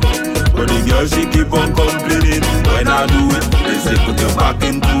bucket. But the girl she keep on complaining. When I do it, they say put your back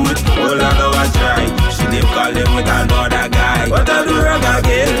into it. All I know I try, she keep calling with another guy. What I do wrong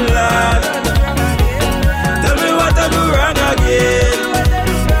again, lad? Tell me what I do wrong again.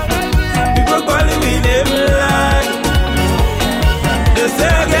 People calling me name, lad. They say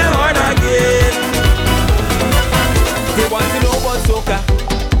I get hard again. They want to know about soca,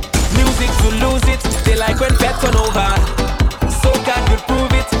 music to lose it. They like when pets turn over. Soca could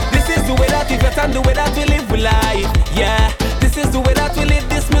prove it. This is the way that we get and the way that we live with life. Yeah, this is the way that we live.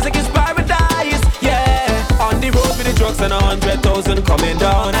 This music is paradise. Yeah, on the road with the drugs and 100,000 coming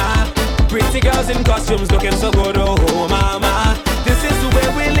down. Pretty girls in costumes looking so good. Oh mama, this is the way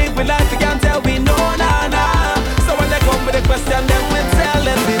we live with life. You can't tell we know nah. So when they come with a question, then we tell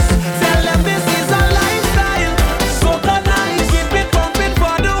them this. Tell them this is our lifestyle. Soca nice, keep it pumping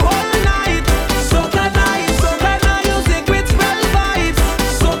for the whole night. Soca nice, music with real vibes.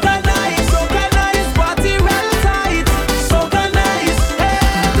 Soca nice, party real tight. Soca nice, hey,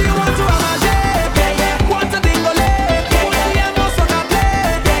 do you want to amager? Yeah, want to dingle? Yeah, no soca play.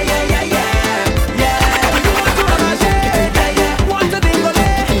 Yeah. Do you want to amager? Yeah, want to dingle?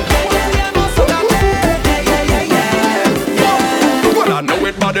 Yeah, no soca play. Yeah. Well, I know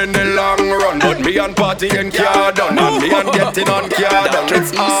it bad in the long run, but me and partying can't done, and me and getting on can't done.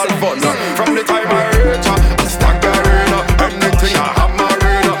 It's all fun. From the time I reach a staggering, anything I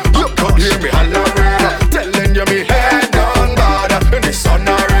hammering, you could hear me hollering, telling you me head on bad. In the sun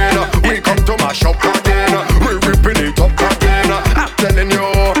arena, we come to mash up again, we ripping it up again. I'm telling you,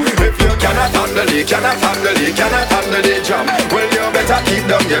 if you cannot handle it, cannot handle the jam, well you better keep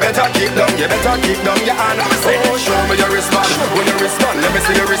down, you better keep down your hand. Oh, show me your respond, when you respond, let me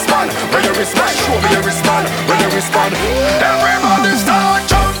see you respond. When you respond, show me your respond, when you respond. Everybody start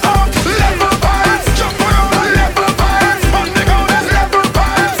jump up, level vibes, jump around and level vibes. On the ground is level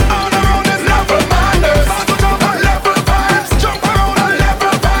vibes, all around is level madness. Level vibes, jump around and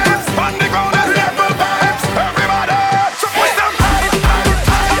level vibes. On the ground is level vibes, everybody. So with them level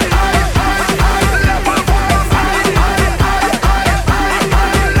vibes, level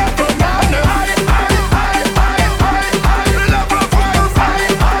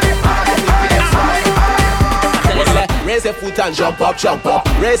Raise your foot and jump up, jump up.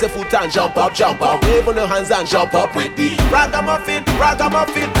 Raise your foot and jump up, jump up. Wave on your hands and jump up with the ragamuffin,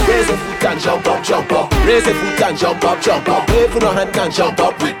 ragamuffin. Raise your foot and jump up, jump up. Raise your foot and jump up, jump up. Wave on your hands and jump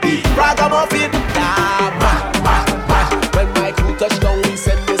up with the ragamuffin. When my crew touch down, we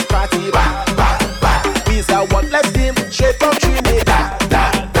send this party back. We's a one-less team, straight from Trinidad.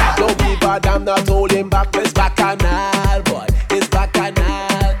 Don't give a damn, not hold him back. It's bacchanal, boy. It's bacchanal.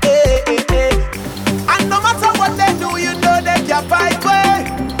 And no matter what they do, you know they can find way.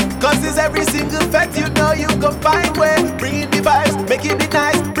 Cause it's every single fact, you know you can find way. Bring in the vibes, make it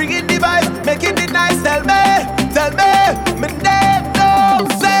nice. Bring in the vibes, make it nice. Tell me, my name no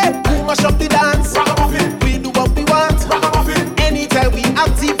say. Who mash up the dance? Ragamuffin. We do what we want. Ragamuffin. Anytime we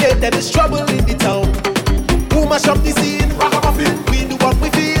activate, there is trouble in the town. Who mash up the scene? Ragamuffin. We do what we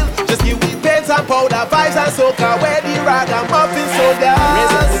feel. Just give me paints and powder, vibes and soca. Where the ragamuffin so down.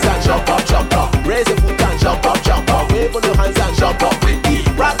 Raise your foot and jump up, jump up. Raise your foot and jump up, jump up. Wave on your hands and jump up with the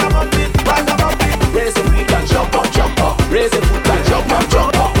ragamuffin, ragamuffin. Raise your foot and jump up, jump up. Raise your foot and jump up,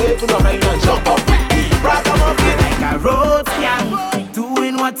 jump up. Wave on your hands and jump up with the ragamuffin. Like a road gang,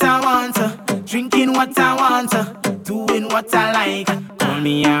 doing what I want, drinking what I want, doing what I like. Call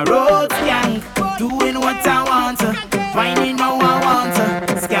me a road gang, doing what I want, finding how I want,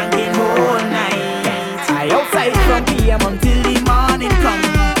 skanking whole night. I outside from PM until the morning come.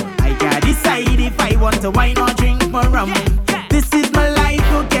 I gotta decide if I want to wine or drink more rum. This is my life,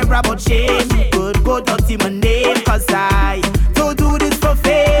 don't care about shame. Good go dirty my name, cause I don't do this for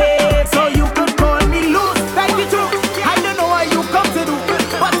fame. So you could call me loose, like the truth. I don't know what you come to do,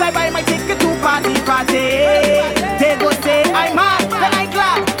 but I buy my ticket to party. They go say I'm mad, then I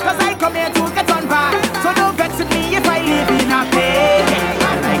glad, cause I come here to get on bad. So don't vex with me if I live in a pain.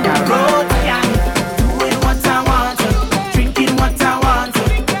 Like a road gang, doing what I want, drinking what I want,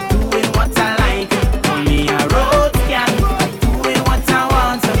 doing what I like. Only a road gang, doing what I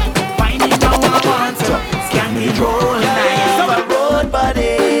want,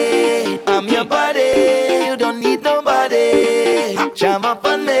 Jam up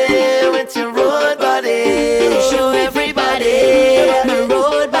on me with your road body. Show everybody my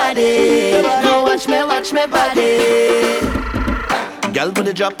road body. Now watch me body. Girl, put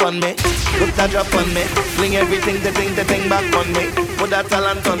a drop on me, put that drop on me. Fling everything, the thing back on me. Put that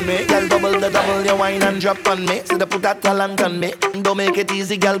talent on me. Girl, double your wine and drop on me. So put that talent on me. Don't make it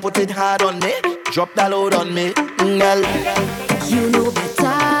easy, girl, put it hard on me. Drop that load on me, girl. You know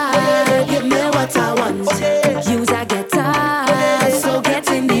better, give me what I want. Use a guitar, so get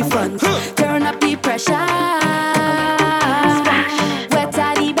in the front. Turn up the pressure.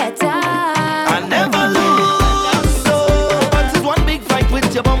 Wetter the better. I never lose, so but it's one big fight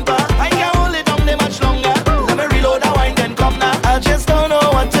with your bumper. I can't hold it on there much longer. Let me reload the wine then come now. I just don't know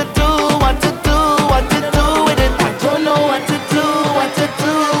what to do, what to do, what to do with it. I don't know what to do, what to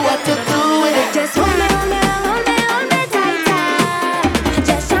do, what to do with it. Just hold me tighter.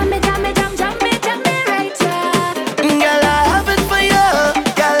 Just jam me right up. Girl, I have it for you.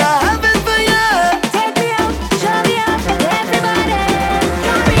 Girl, I have it for you. Take me out, show me up, everybody.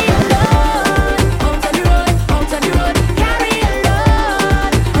 Carry a load, out on the road, out on the road. Carry a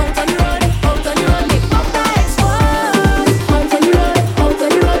load, out on the road, out on the road. Make bumper explode, out on the road, out on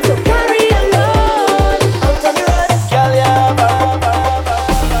the road. So carry a load, out on the road. Girl, yeah,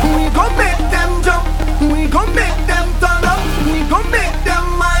 We gon' make them jump, we gon' make them turn up, we gon' make them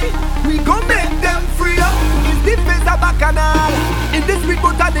mind, we gon' make them free up. It's the face of Bacchanal, in this sweet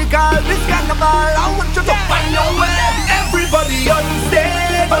botanical, this carnival. I want you to find your way. Everybody on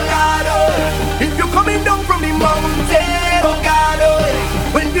stage, Bogado. If you're coming down from the mountain, Bogado.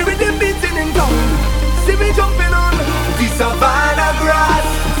 When the rhythm beating in town, see me jumping on the savannah grass,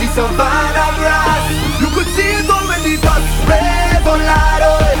 the savannah grass. You could see it already dust, red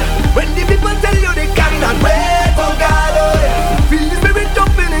Bogado. When the people tell you they cannot wait, Bogado. Feel the spirit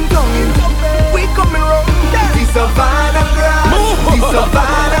jumping in tongue. We coming round the savannah grass, the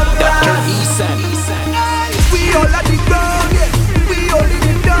savannah grass. We all at the ground, yeah. We all in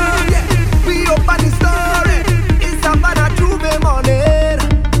the down, yeah. We up on the story. It's Savannah Juve morning.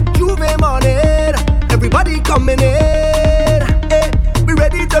 Everybody coming in, eh. We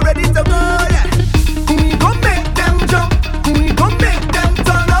ready to go, yeah. We gon' make them jump, we gon' make them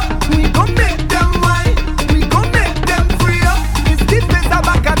turn up, we gon' make them wine, we gon' make them free up. It's this place of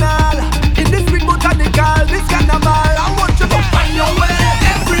Bacchanal, in this sweet botanical, this carnival. I want you to find your way.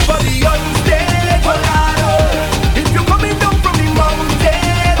 Everybody on stage, Bogado. If you're coming down from the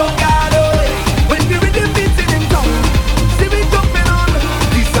mountain, Bogado. When the rhythm beating in town, see me jumping on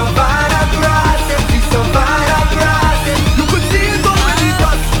the savannah grass, the savannah grass. You could see it already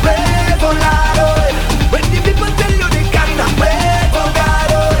dust, red Bogado. When the people tell you they cannot wait,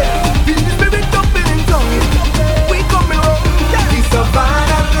 Bogado. Feel the spirit jumping in town. We coming round the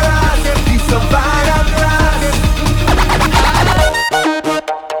savannah grass, the savannah grass.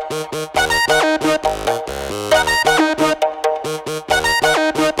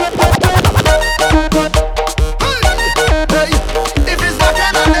 If it's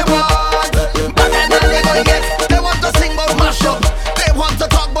Bacchanal they want, Bacchanal they gonna get. They want to sing about mash up, they want to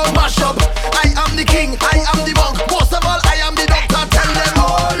talk about mash up. I am the king, I am the monk. Most of all, I am the doctor. Tell them,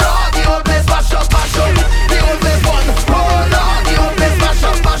 oh Lord, the old place mash up, mash up. The old place one, oh Lord, the old place mash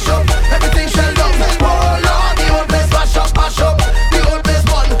up, mash up. Everything shall down, oh Lord, the old place mash up, mash up. The old place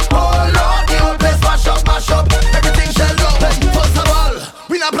one, oh Lord, the old place mash up, mash up. Everything shall down. First of all,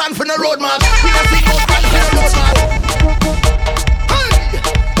 we not plan for the roadmap. We not think about plan for the roadmap.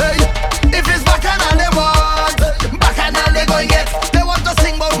 If it's Bacchanal they want, Bacchanal they going get. They want to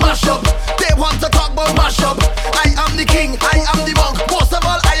sing about mash up, they want to talk about mash up. I am the king, I am the monk. Most of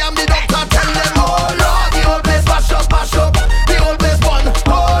all, I am the doctor. Tell them, oh Lord, the old place mash up, mash up. The old place one,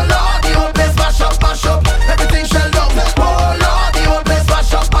 oh Lord, the old place mash up, mash up. Everything shall down, oh Lord, the old place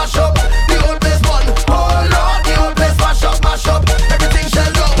mash up, mash up. The old place one, oh Lord, the old place mash up, mash up. Everything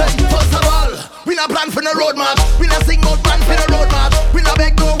shall down. First of all, we not plan for the roadmap. We not sing about plan for the roadmap. We not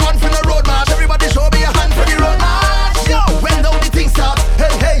beg no one for the roadmap. Everybody show me a hand for the roadmap. Yo, when now the thing start,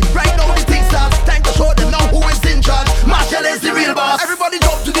 hey, right now the thing start. Time to show them now who is in charge. Marshall is the real boss. Everybody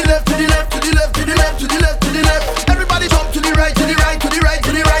jump to the left, to the left, to the left, to the left, to the left, to the left. Everybody jump to the right, to the right, to the right,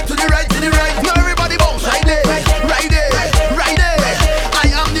 to the right, to the right, to the right. Now everybody bounce right there, right there, right there. I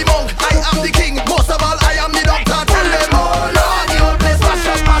am the monk, I am the king. Most of all, I am the doctor. Tell them, oh Lord, the old place mash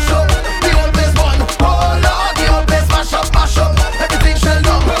up, mash up. The old place one, oh Lord, the old place mash up, mash up. Everything shall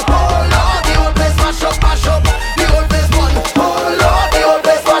down, oh Lord, the old place mash up, mash up. The old place one, oh Lord, the old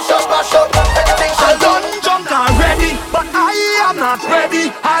place mash up, mash up. Everything shall down. Jump and ready, but I am not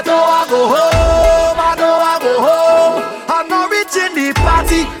ready. I don't want go home, I don't want go home. I'm not reaching the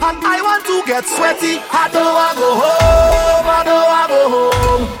party, and I want to to get sweaty, I don't want go home, I don't want go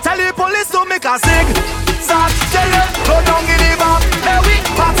home. Tell the police to make a zig, zag, tell you, go down in the bar, let we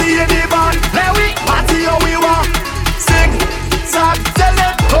party in the bar, let we party how we want. Zig, zag, tell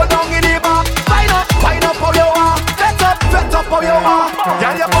you, go down in the bar, wind up how you want, fet up how you want.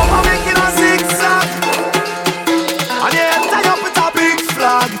 Girl, your bumper making a zigzag, and you tie up with a big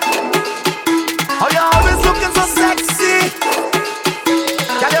flag. How you always looking so sexy?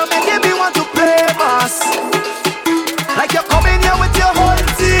 Girl, you making me want to play mass, like you're coming here with your whole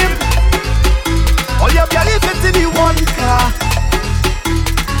team. All you barely fit in the one car.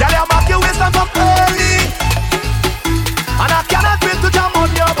 Girl, you back your waist and come early, and I cannot wait to jam on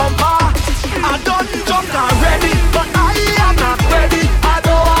your bumper. I done drunk already, but I am not ready. I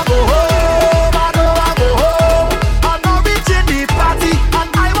don't want go home, I don't want go home. I'm not reaching the party, and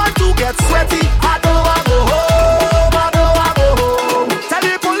I want to get sweaty. I don't want go home, I don't want go home. Tell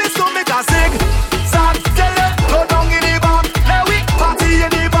the police to make a zig, zag, tell them go down in the bar, let we party in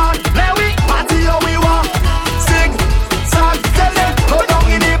the bar, let we party how we want. Zig, zag, tell them go down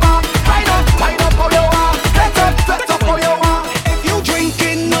in the bar, wind up how you want, fet up how you want. If you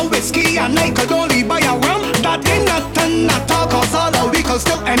drinking no whiskey and I could only buy a rum, that ain't nothing at all, cause all our we could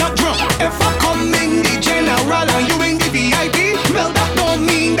still end up drunk. If I come in the general and you in the VIP, well that don't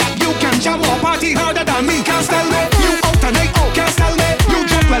mean that you can jam or party harder than me. Can't tell me you out tonight, oh can't tell me you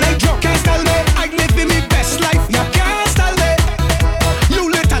drunk well I drunk, can't tell me I living me best life, you can't tell me you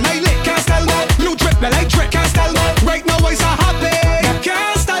lit and I lit, can't tell me you drip well I drip, can't tell me right now I so happy, you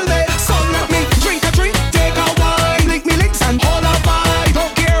can't tell me. So let me drink a drink, take a wine, link me links and hold a vibe.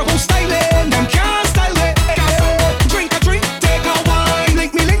 Don't care who's styling, them can't style it. Drink a drink, take a wine,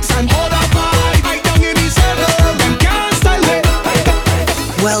 link me links and hold a vibe. I down in the circle, them can't style it.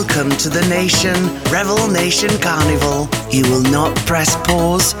 Welcome to the nation, Revel Nation Carnival. You will not press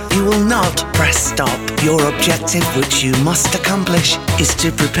pause, you will not press stop. Your objective, which you must accomplish, is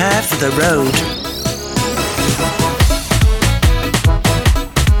to prepare for the road.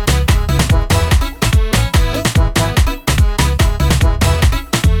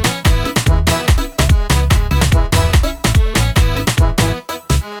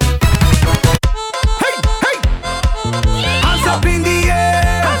 Hands up in the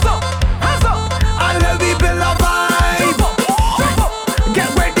air, hands up, and let me build a vibe. Get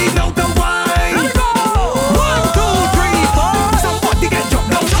ready now to wine. 1, 2, 3, 4. Somebody get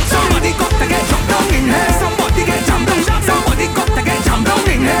jumped down. Somebody got to get jumped down in here. Somebody get jumped down. Somebody got to get jumped down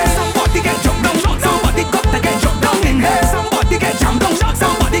in here. Somebody get jumped down. Somebody got to get jumped down in here. Somebody get jumped down.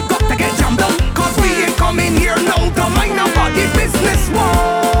 Somebody got to get jumped down. 'Cause we ain't coming here now to mind nobody business.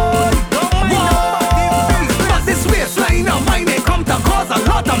 But this waistline of mine ain't come to cause a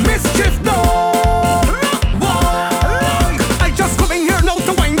lot of mischief, no. I just come in here now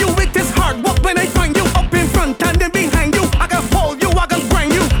to wind you. It is hard work when I find you up in front and then behind you. I can hold you, I can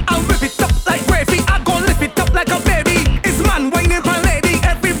grind you. I'll whip it up like gravy. I gon' lift it up like a baby. It's man whining for lady.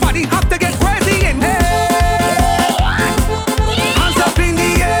 Everybody have to get crazy in here. Hands up in the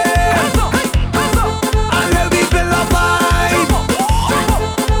air, and let me build a vibe.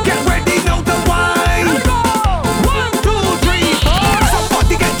 Get ready now to wine. 1, 2, 3, 4.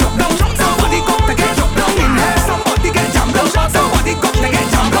 Somebody get jumped down. Somebody got to get jumped down in here. Somebody get jumped down. Somebody got to get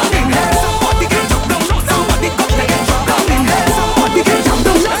jumped down in here. Somebody get jumped down. Somebody got to get jumped down in here. Somebody get jumped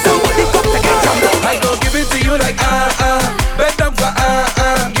down. Somebody got to get jumped down. I gon' give it to you like bet them for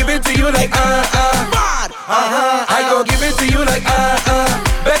give it to you like mad. I gon' give it to you like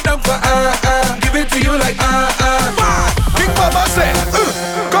bet them for give it to you like mad. Big Mama say,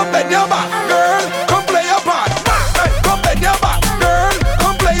 come bend your back, girl, come play your part. Come bend your back, girl,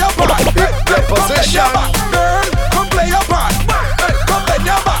 come play your part. Come bend your back, girl, come play your part. Come bend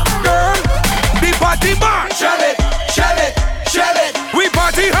your back, girl. The party man, shell it, shell it, shell it. We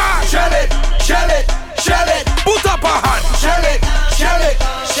party hard, shell it, shell it, shell it. Put up a hand, shell it, shell it,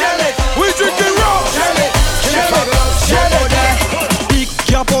 shell it. We drinking rum, shell it, shell it, shell it. Pick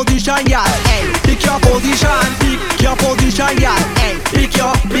your position, yeah. Pick your position, pick your position, yeah. Pick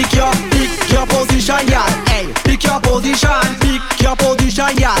your position, yeah. Pick your position, pick your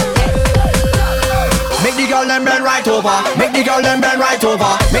position, yeah. Make the girl them bend right over. Make the girl them bend right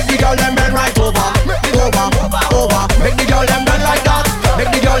over. Make the girl them bend right over. Over. Make the girl them bend like that.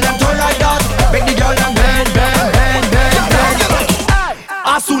 Make the girl them turn like that. Make the girl them bend.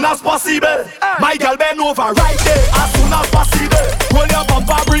 As soon as possible, my girl bend over right there. As soon as possible, roll your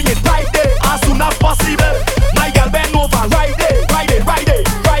bumper, bring it right there. As soon as possible, my girl bend over right there.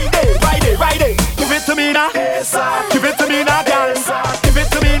 Give it to me now, give it to me now, girl. Give it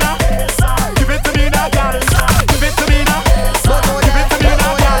to me now, give it to me now, girl. Give it to me now, give it to me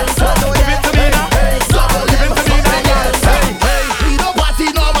now, girl. Give it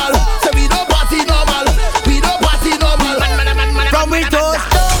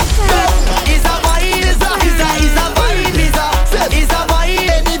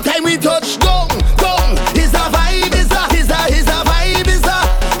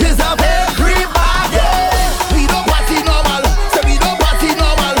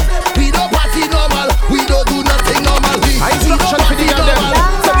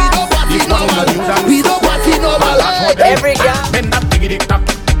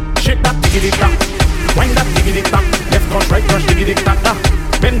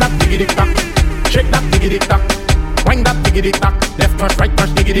diggity tack. Wind that diggity tack. Left touch, right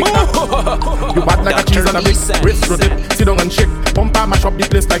touch, diggity tack. You bad like a cheese on a big wrist rotate. Sit down and shake. Bumper mash up the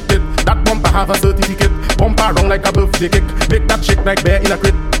place like it. That bumper have a certificate. Bumper round like a birthday cake. Make that shake like bear in a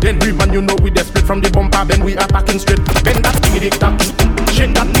crate. Then we man, you know we desperate from the bumper. Then we attacking straight. Bend that diggity tack.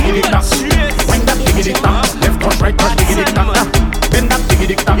 Shake that diggity tack. Wind that diggity tack. Left touch, right touch, diggity tack. Bend that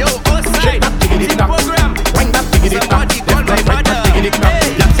diggity tack. Shake that diggity tack. Wind that diggity tack. Left touch, right touch, diggity tack.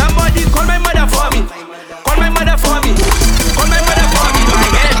 Somebody call my mother for me. Call my mother for me. Call my mother for me. My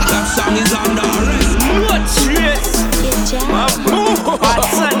head. That song is on the arrest. What trace?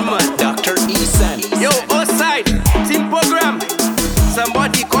 Hudson, man. Dr. Eason. Yo, outside. Team program.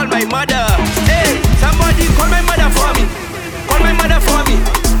 Somebody call my mother. Hey, somebody call my mother for me. Call my mother for me.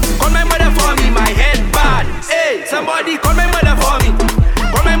 Call my mother for me. My head bad. Hey, somebody call my mother for me.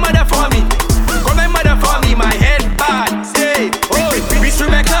 Call my mother for me. Call my mother for me. My head bad. Hey, oh, Miss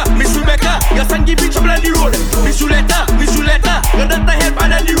Rebecca, your son give me trouble on the road. Miss Juletta, your daughter head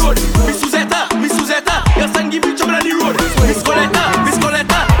bad on the road. Miss Suzetta, your son give me trouble on the road. Miss Coletta,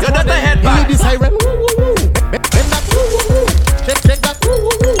 your daughter head bad. Give me the siren. Bend that. Shake that.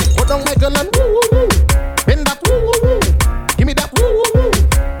 Put down my gun and bend that. Give me that.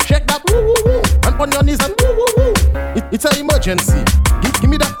 Shake that. And on your knees and it's an emergency. Give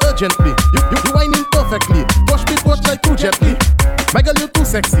me that urgently. You whining perfectly. Push me like too gently. My girl, you too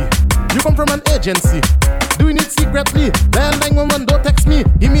sexy. You come from an agency, doing it secretly. Dial 911, don't text me.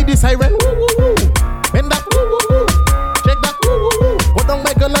 Give me the siren. Bend that. Shake that. Put down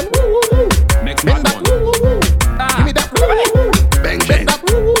my girl and bend that. Give me that. Bang,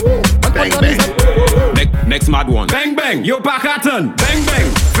 bang. Next mad one. Bang bang, yo Pakaton. Bang bang,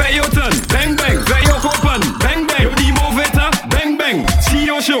 Veyoton. Bang bang, Veyokopan. Bang bang, yo Dimo Veta. Bang bang,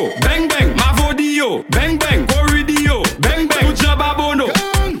 Chio Show. Bang bang, Mavodio. Bang bang, Corridio. Bang bang, Ujababono.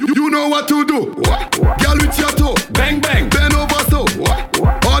 You know what to do. Girl with your toe. Bang bang, bend over so.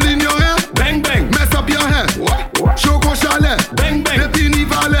 All in your hair. Bang bang, mess up your hair. Choco chalet. Bang bang, Pepini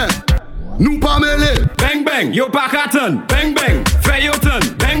valet. Nous pas mêlés. Bang bang, yo Pakaton. Bang bang, Veyoton.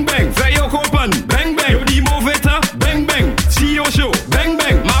 Bang bang, Veyokopan. Bang bang, yo Dimo Veta. Bang bang, Chio Show. Bang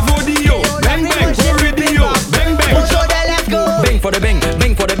bang, Mavodio. Bang bang, Corridio. Bang bang. Bang for the bang,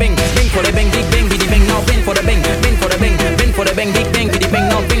 bang for the bang, bang for the bang, big bang, biddy bang, now bang for the bang, bang for the bang, bang for the bang, big bang, biddy bang,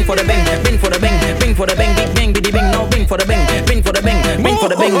 now bang for the bang, bang for the bang, bang for the bang, big bang, biddy bang, now bang for the bang, bang for the bang, bang for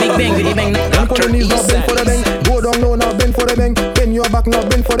the bang, big bang, biddy bang. Bend for the knees, now bend for the bang. Go down low, now bend for the bang. Bend your back, now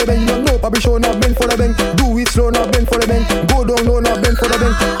bend for the bang. You don't know, Bobby Show, now bend for the bang. Do it slow, now bend for the bang. Go down low, now bend for the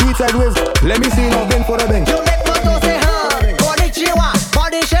bang. Eat sideways, let me see, now bend for the bang. You make moto say konnichiwa,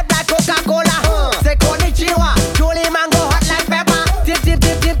 body shape like Coca-Cola. Say konnichiwa, Julie mango hot like pepper.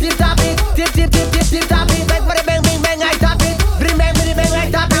 Tip tap it, tip tap it. Bend for the bang, bing bang, I tap it. Bring bang, bing bang,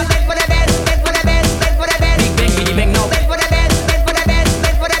 I tap it. Bend for the bang, bend for the bang, bend for the bang. Big bang, biddy bang, now bend for the bang, bend for the bang,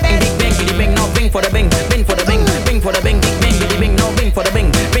 bend for the bang. Big bang, biddy bang, now bang for the bang, bang for the bang, bang for the bang, big bang, biddy bang, now bang for the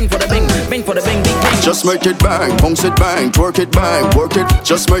bang, bang for the bang, bang for the bang, big bang. Just make it bang, bounce it bang, twerk it bang, work it.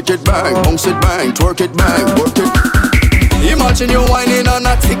 Just make it bang, bounce it bang, twerk it bang, work it. Imagine you whining on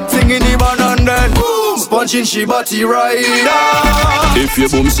a tick thing in the van and then boom, punching she body right. If you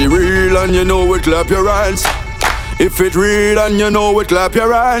boom see real and you know it, clap your hands. If it real and you know it, clap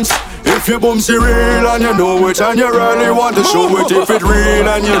your hands. If you boom see real and you know it and you really want to show it. If it real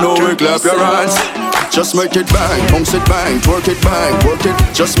and you know it, clap your hands. Just make it bang, bounce it bang, twerk it bang, work it.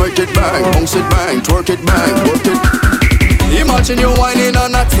 Just make it bang, bounce it bang, twerk it bang, work it. Imagine you whining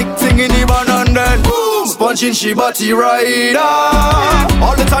on a tick thing in the van and then boom, punching she body right.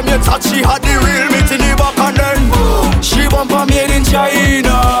 All the time you touch, she had the real meat in the back and then boom, she bumper made in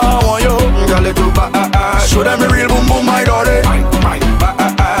China. Want you, girl, it too bad. Show them the real boom boom, my daughter.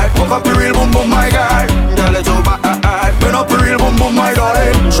 Fuck up the real boom boom, my guy. Girl, it too bad. Burn up the real boom boom, my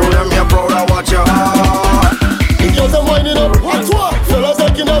daughter. Show them you're proud of what you are. Girls are winding up, à toi. Fellas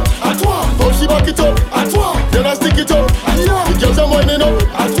liking up, à toi. Oh, she back it up, à toi. Then I stick it up, à toi. The girls are winding up,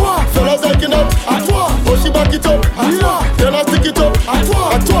 à toi. Fellas liking up, à toi. Oh, she back it up, à toi. Then I stick it up, à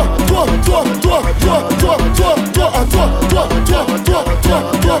toi. À toi, toi, toi, toi, toi, toi, toi, toi, à toi, toi, toi, toi, toi,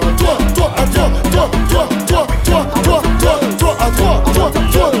 toi, toi, toi, à toi, toi, toi, toi, toi, toi, toi, toi, à toi, toi, toi,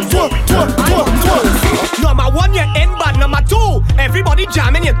 toi, toi, toi, toi. Number one, you're in, but number two, everybody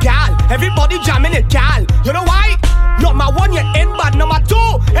jamming your gal. Everybody jamming your gal. You know why? Number one, you're in, but number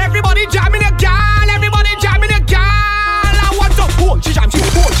two, everybody jamming your gal. Everybody jamming your gal. I want to boom, she jam, she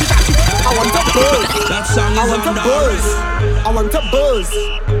boom, she jam, she. I want to buzz. I want to buzz. I want to buzz.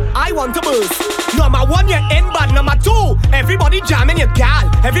 I want to buzz. Number one, you're in, but number two, everybody jamming your gal.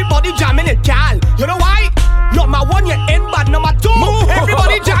 Everybody jamming your gal. You know why? Number one, you're in, but number two,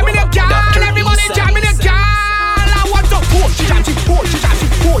 everybody jamming your gal. Everybody jamming your gal.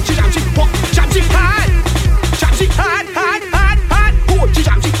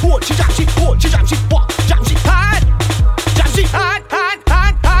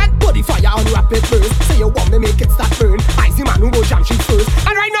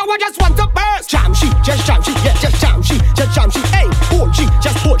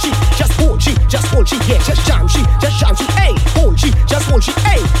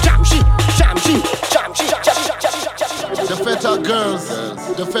 The feta girls,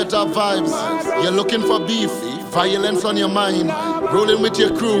 the feta vibes. You're looking for beef, violence on your mind. Rolling with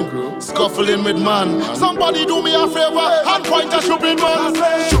your crew, scuffling with man. Somebody do me a favor and point a stupid man.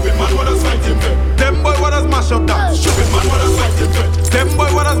 Stupid man, what does fighting for? Them boy, what does mash up that? Stupid man, what does fighting for? Them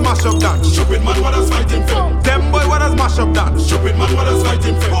boy, what does mash up that? Stupid man, what does fighting for? Them boy, what does mash up that? Stupid man, what does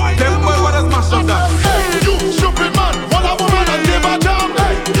fighting for? Them boy, what does mash up that? Hey, you stupid man, what a woman and give a jam.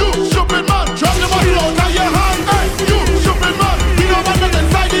 Hey, you stupid man, drop the bottle out of your hand. Hey, you stupid man, we don't want nothing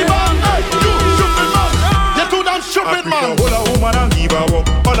inside the van. Hey, you stupid man, you're too damn stupid man. Hold a woman and give her up.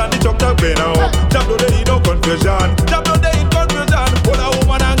 All of the chuck the pen up. Jab no day in no confusion. Jab no day in confusion. Hold a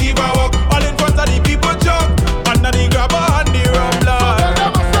woman and give her up. All in front of the people jump. Under the grabber and the rumbler.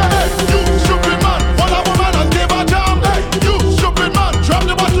 Hey, you stupid man, what a woman and give a jam. Hey, you stupid man, drop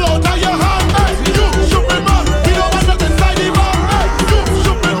the bottle out of your hand. Hey, you stupid man, we don't want nothing inside the van. Hey, you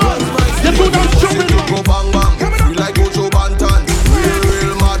stupid man, you're too damn stupid man. Go bang bang, feel like Ojo Bantan.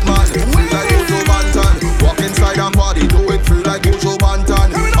 Real madman, feel like Ojo Bantan. Walk inside and body, do it feel like Ojo Bantan.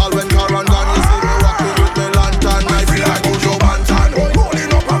 All when car and gun, you see me rocking with the lantern. I feel like Ojo Bantan,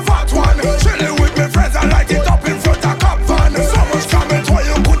 rolling up a fat one. Chilling with my friends, I like it up in front of Cap Van. So much comment why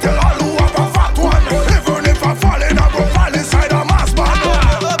you could tell all who have a fat one. Even if I fall in, I go fall inside a mass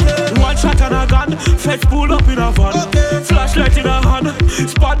band. One shot and a gun, fetch pull up in a van. Flashlight in a hand,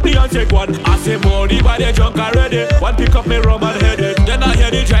 spot me and take one. I say money by the junk already. One pick up me rum and head it. Then I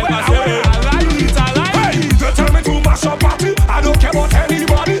hear the driver say, I like it, I like it. Hey, they tell me to mash up party. I don't care about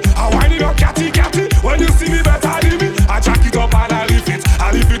anybody. I wind it up catty catty. When you see me better than me, I jack it up and I lift it.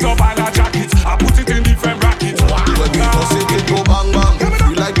 I lift it up and I jack it. I put it in different brackets. When we just say it go bang bang,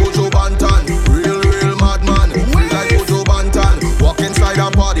 feel like Ojo Bantan. Real madman, feel like Ojo Bantan. Walk inside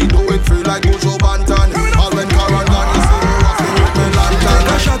and party, do it feel like Ojo Bantan. All when car and gun, you see me rocking with the lantern.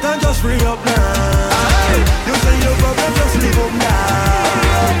 Take a shot and just free up now. You say your problem, just leave up now.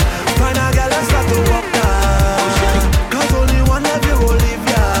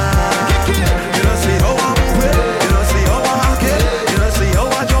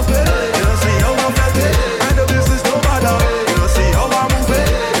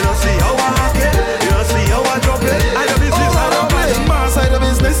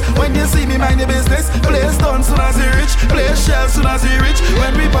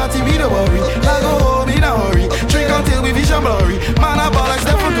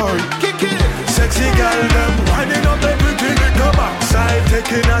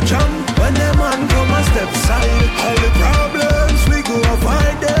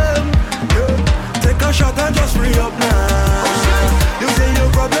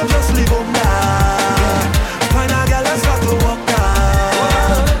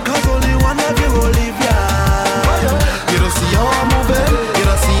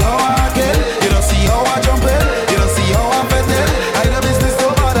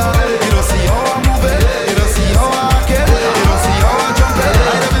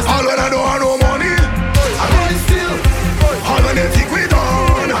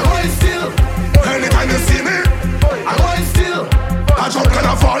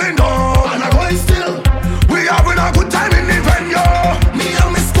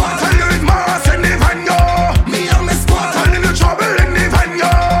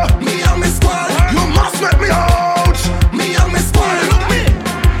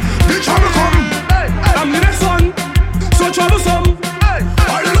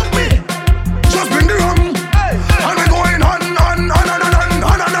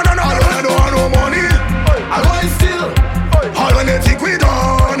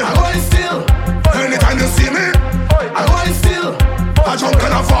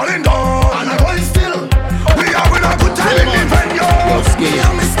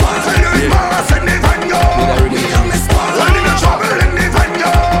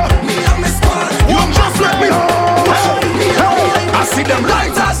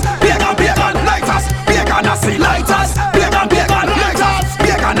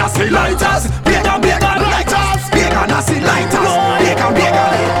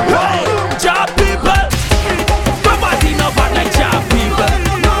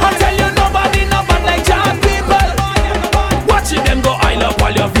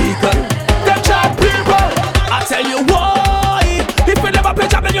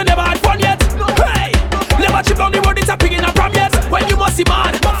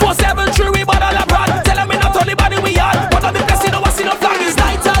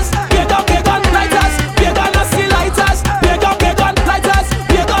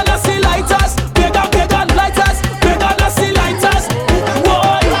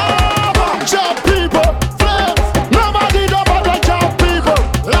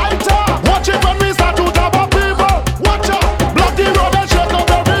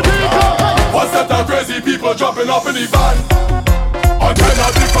 in the van. All kind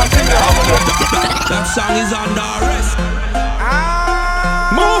of different things they happening. That song is under arrest.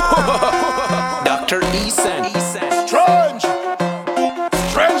 Dr. Eason. Strange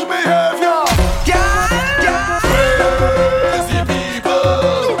behavior. Crazy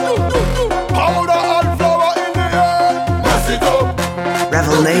people. Powder and flour in the air. Mess it up.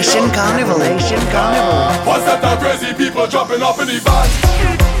 Revel Nation Carnival. What's that crazy people jumping up in the van?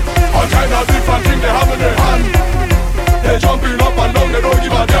 All kind of different things they have in their hand. They jumping up and down, they don't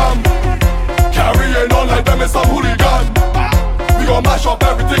give a damn. Carrying on like them is some hooligan. We gon' mash up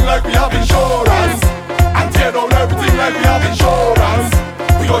everything like we have insurance, and tear down everything like we have insurance.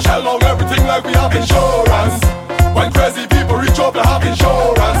 We gon' shell down everything like we have insurance. When crazy people reach up, they have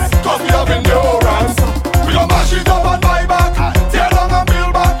insurance, cause we have endurance. We gon' mash it up and buy back, tear down and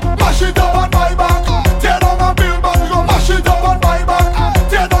build back. Mash it up and buy back, tear down and build back. We gon' mash it up and buy back,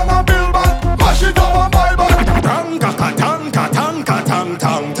 tear down and build back. Mash it up and buy back.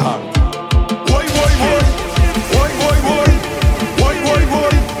 Tang. Boy.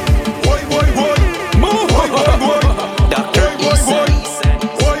 Dr. Eason.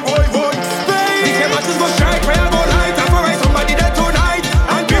 These matches go strike, where I go light. I go right somebody there tonight.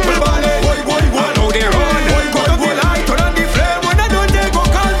 And people balling. I know they run. Cut up the light, turn on the flame. When I don't, they go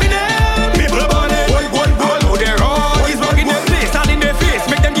call me name. People balling. I know they run. He's walking their place, stand in their face.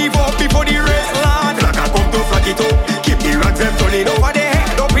 Make them give up before the race, lad. Like I come to flag it up. Keep the rats them turning over their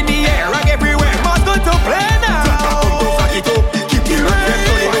head. Up in the air, rag everywhere. Must go to play now. Like I come to flag it up. Keep the rats them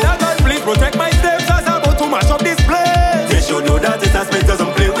turning over. God, please protect my steps as I'm about to mash up this place. They should know that it's a space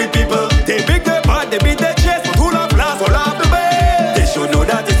doesn't play with people. They big, they bad, they beat their chest, but who love last, all of the best. They should know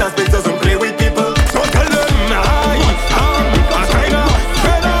that it's a space doesn't play with people. So tell them I am a tiger,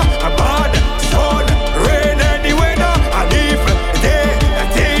 feather, a bad sun, rain any weather. And if they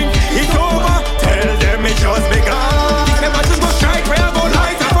think it's over, tell them it just begun. These matches go strike, where I go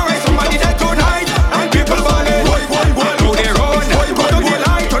light. I go right somebody there tonight. And people balling, I know they run. Cut up the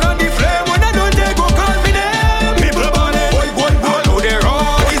light, turn on the flame. When I don't, they go call me name. People balling, I know they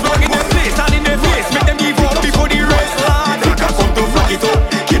run. He's walking their place, stand in their face. Make them give up before the race, lad. Like I come to flag it up.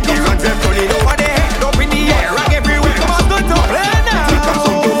 Keep the rats them turning over their head. Up in the air, rag everywhere. Come on, don't play now. Like I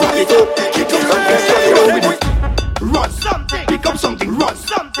come to flag it up. Keep the rats them turning over their head. Run something, pick up something, run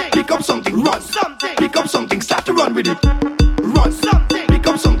something, pick up something, run something, pick up something, start to run with it. Run something, pick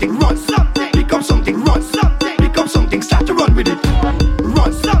up something, run something, pick up something, run something, pick up something, start to run with it.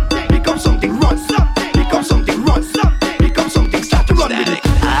 Run something, pick up something, run something, pick up something, run something, pick up something, start to run with it.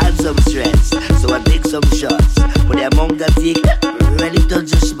 I had some stress, so I take some shots. Put them on the tick, ready to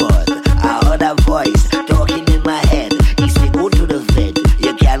the spot. I heard a voice talking in my head. He said, go to the vet,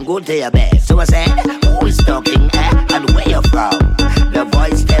 you can go to your bed. So I said, who is talking, and where you from? The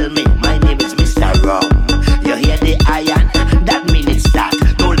voice tell me, my name is Mr. Rum. You hear the iron, that mean it start.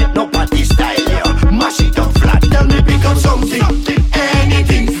 Don't let no party style you, mash it up flat. Tell me pick up something,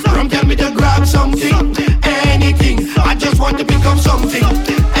 anything. Rum tell me to grab something, anything. I just want to pick up something,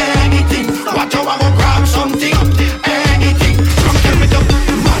 anything. Watch how I go grab something, anything. Rum tell me to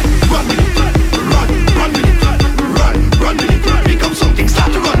run with it, run with it, run with it. Pick up something,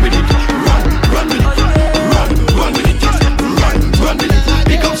 start to run with it, run with it, run with it, run with it.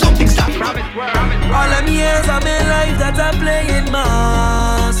 Pick up something, start to run with it. All them years of my life that I'm playing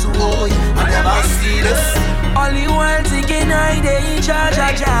mass, oh, I never see this. Only while thinking I dey in charge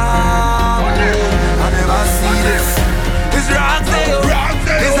of job, I never see this. It's rock sale,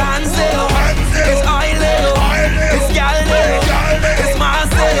 it's hand sale, it's oil sale, it's gal sale, it's mass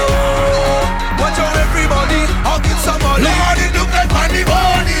sale. Watch out everybody, hugging somebody. Lord, it look like money,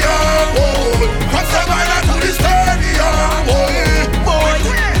 oh. Cross the line to the stadium, Boy,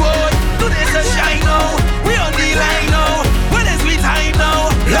 do this a shine now. We on the line now. When is we time now?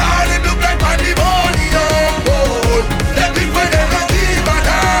 Lord, it look like money, oh. Let me put them on the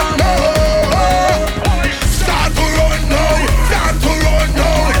bottom, Start to run now, start to run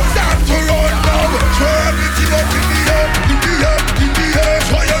now, start to run now. Throw everything up in the air, in the air, in the air.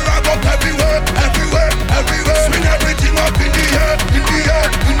 Throw your rag up everywhere, everywhere, everywhere. Swing everything up in the air, in the air,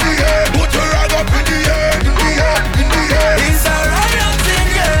 in the air. Put your rag up in the air, in the air, in the air. It's a riot thing,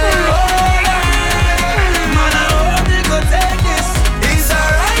 yeah. Man, I hope they go take this. It's a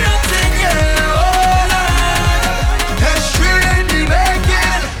riot thing, yeah. Let's street in the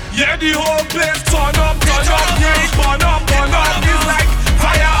making. Yeah, the whole place turn up, yeah, burn up. It's like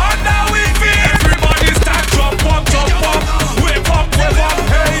fire under we feet. Everybody start jump up, wave up,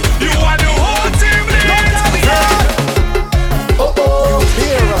 hey, you want the whole team lead. You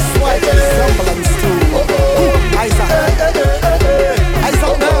hear a slight resemblance to Isaac.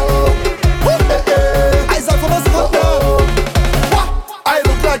 Isaac now. Isaac from us.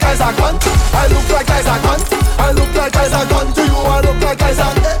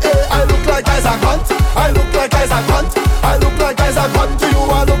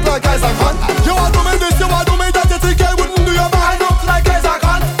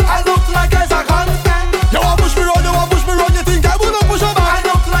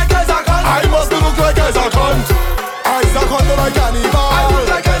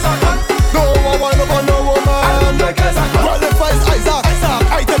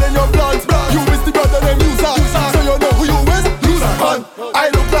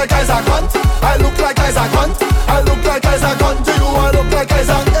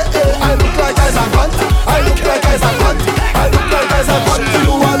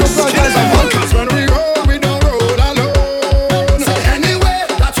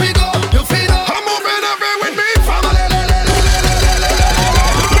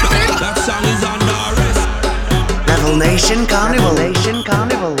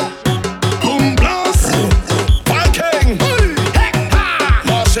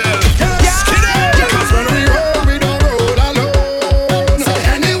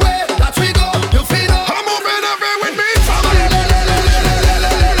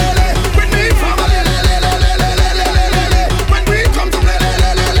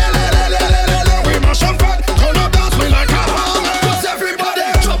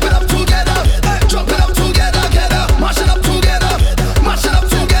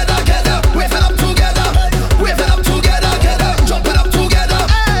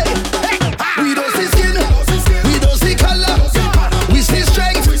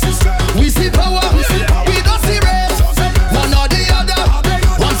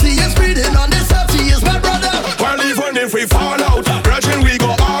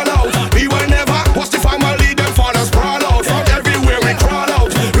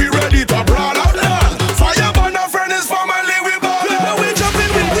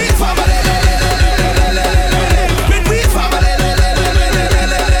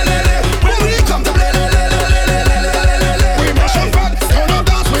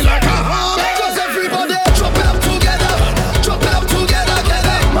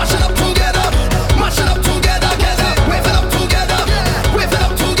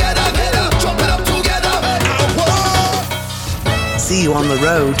 you on the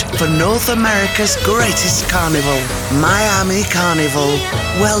road for North America's greatest carnival, Miami Carnival.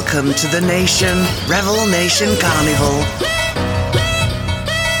 Welcome to the nation, Revel Nation Carnival.